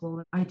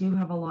possible. I do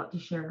have a lot to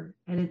share,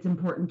 and it's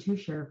important to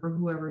share for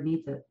whoever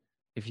needs it.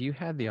 If you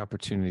had the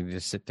opportunity to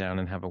sit down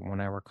and have a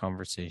 1-hour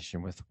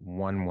conversation with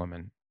one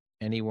woman,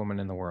 any woman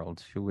in the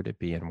world, who would it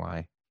be and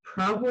why?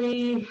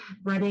 Probably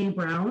Brené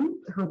Brown.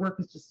 Her work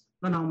is just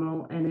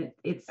phenomenal. And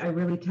I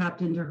really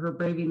tapped into her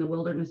Braving the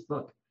Wilderness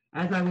book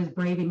as I was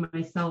braving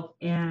myself.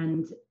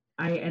 And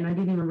I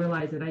didn't even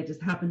realize it. I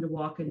just happened to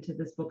walk into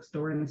this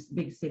bookstore in this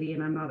big city,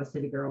 and I'm not a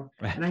city girl.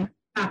 And I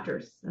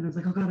chapters. And I was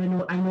like, oh God,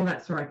 I know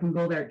that store. I can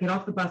go there. Get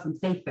off the bus. I'm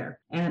safe there.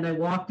 And I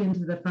walked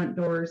into the front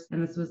doors,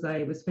 and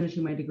I was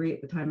finishing my degree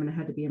at the time, and I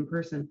had to be in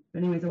person.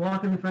 But anyways, I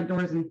walk in the front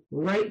doors, and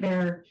right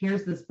there,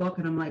 here's this book.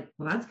 And I'm like,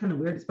 well, that's kind of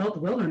weird. It's about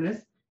the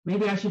wilderness.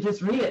 Maybe I should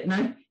just read it.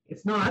 And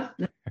it's not.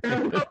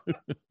 But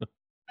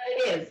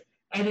it is.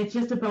 And it's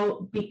just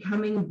about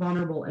becoming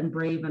vulnerable and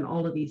brave and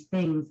all of these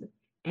things.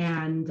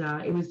 And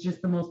it was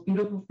just the most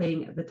beautiful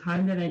thing at the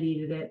time that I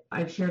needed it.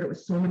 I've shared it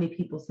with so many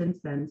people since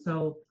then.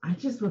 So I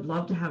just would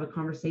love to have a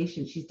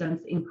conversation. She's done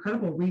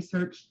incredible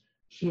research.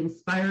 She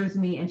inspires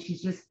me. And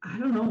she's just, I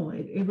don't know,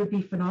 it would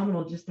be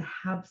phenomenal just to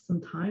have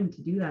some time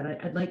to do that.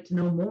 I'd like to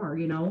know more,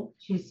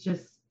 She's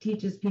just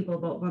teaches people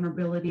about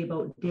vulnerability,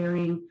 about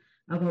daring,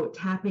 about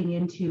tapping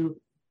into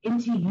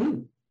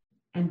you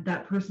and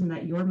that person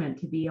that you're meant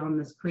to be on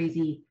this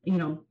crazy,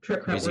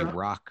 trip. Crazy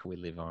rock we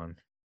live on.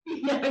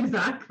 Yeah,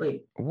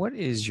 exactly. What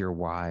is your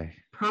why?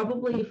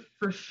 Probably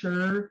for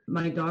sure.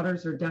 My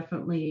daughters are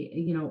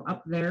definitely,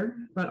 up there,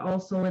 but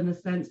also in the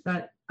sense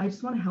that I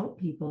just want to help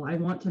people. I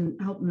want to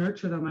help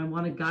nurture them. I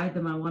want to guide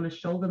them. I want to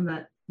show them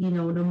that,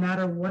 no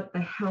matter what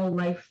the hell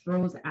life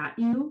throws at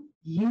you,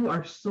 you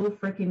are so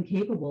freaking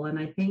capable. And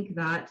I think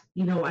that,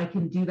 I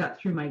can do that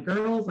through my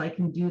girls. I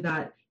can do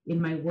that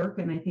in my work.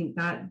 And I think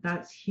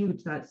that's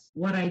huge. That's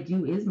what I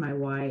do is my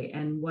why,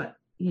 and what,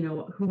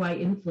 who I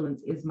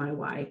influence is my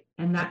why.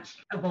 And that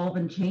evolve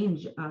and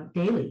change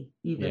daily,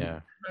 even.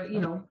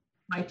 Yeah.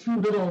 My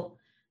two little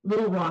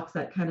rocks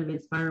that kind of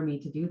inspire me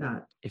to do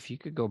that. If you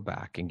could go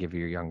back and give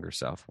your younger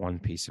self one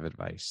piece of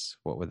advice,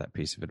 what would that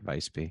piece of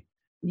advice be?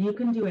 You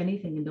can do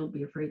anything, and don't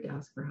be afraid to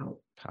ask for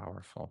help.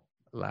 Powerful.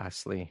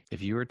 Lastly,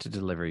 if you were to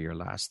deliver your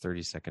last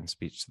 30-second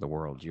speech to the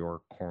world,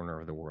 your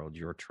corner of the world,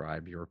 your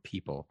tribe, your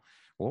people,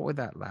 what would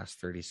that last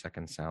 30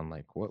 seconds sound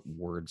like? What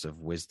words of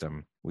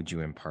wisdom would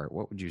you impart?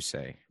 What would you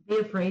say? Be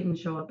afraid and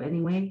show up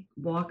anyway.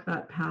 Walk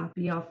that path.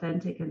 Be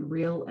authentic and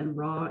real and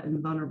raw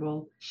and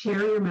vulnerable.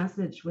 Share your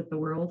message with the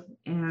world.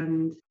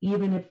 And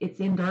even if it's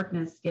in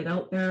darkness, get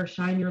out there,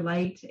 shine your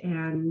light,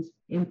 and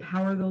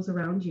empower those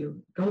around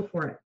you. Go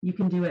for it. You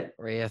can do it.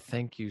 Rhea,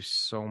 thank you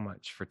so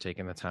much for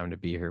taking the time to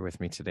be here with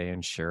me today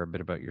and share a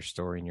bit about your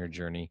story and your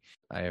journey.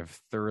 I have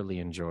thoroughly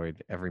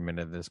enjoyed every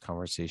minute of this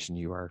conversation.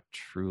 You are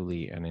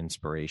truly an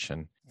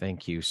inspiration.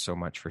 Thank you so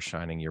much for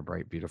shining your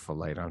bright, beautiful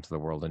light onto the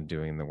world and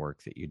doing the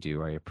work that you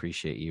do. I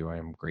appreciate you. I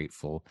am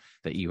grateful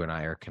that you and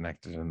I are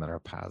connected and that our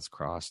paths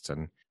crossed.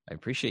 And I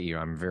appreciate you.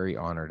 I'm very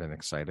honored and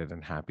excited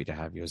and happy to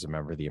have you as a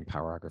member of the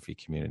Empowerography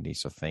community.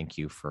 So thank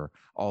you for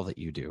all that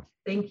you do.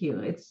 Thank you.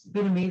 It's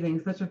been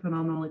amazing. Such a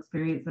phenomenal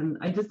experience. And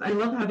I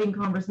love having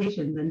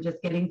conversations and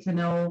just getting to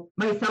know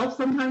myself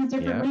sometimes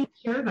differently.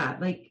 Yeah.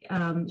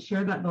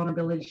 Share that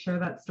vulnerability, share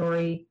that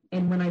story.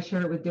 And when I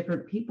share it with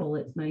different people,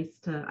 it's nice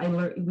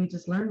we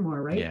just learn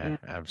more, right? Yeah,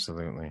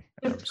 absolutely.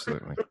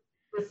 Absolutely.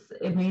 This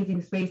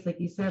amazing space, like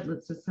you said,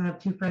 let's just have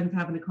two friends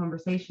having a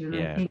conversation.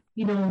 And I think,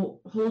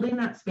 holding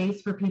that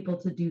space for people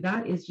to do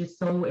that is just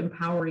so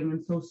empowering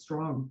and so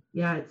strong.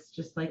 Yeah, it's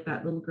just like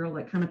that little girl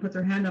that kind of puts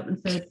her hand up and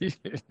says,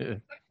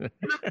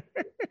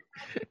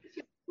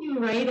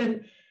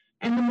 right?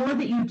 And the more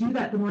that you do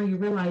that, the more you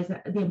realize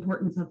the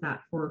importance of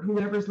that for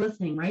whoever's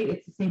listening, right?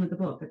 It's the same with the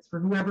book. It's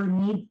for whoever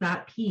needs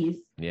that piece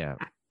at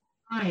the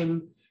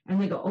time. And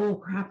they go, oh,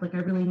 crap, like I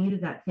really needed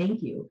that.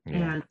 Thank you.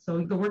 Yeah. And so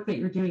the work that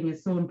you're doing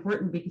is so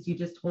important because you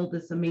just hold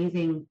this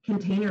amazing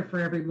container for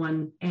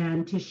everyone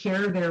and to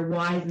share their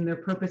whys and their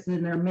purposes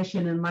and their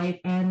mission in life.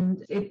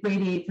 And it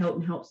radiates out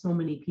and helps so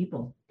many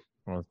people.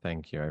 Well,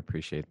 thank you. I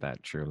appreciate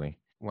that truly.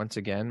 Once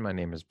again, my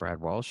name is Brad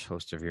Walsh,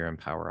 host of your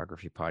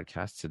Empowerography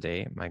podcast.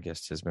 Today, my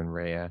guest has been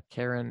Rhea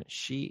Karen.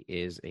 She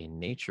is a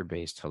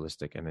nature-based,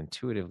 holistic, and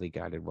intuitively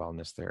guided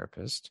wellness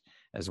therapist,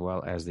 as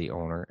well as the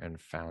owner and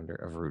founder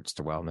of Roots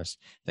to Wellness.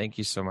 Thank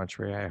you so much,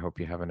 Rhea. I hope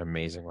you have an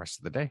amazing rest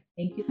of the day.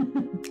 Thank you.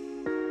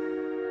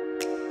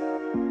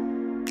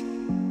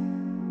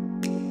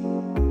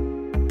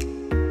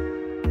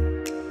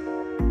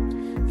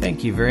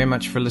 Thank you very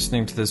much for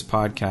listening to this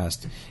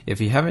podcast.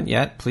 If you haven't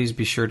yet, please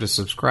be sure to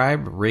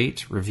subscribe,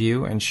 rate,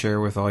 review, and share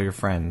with all your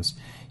friends.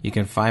 You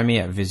can find me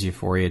at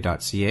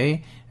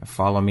visuphoria.ca and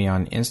follow me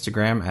on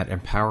Instagram at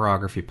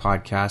Empowerography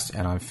Podcast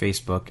and on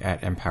Facebook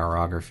at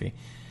Empowerography.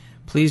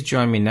 Please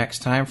join me next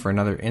time for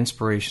another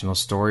inspirational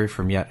story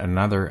from yet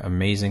another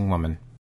amazing woman.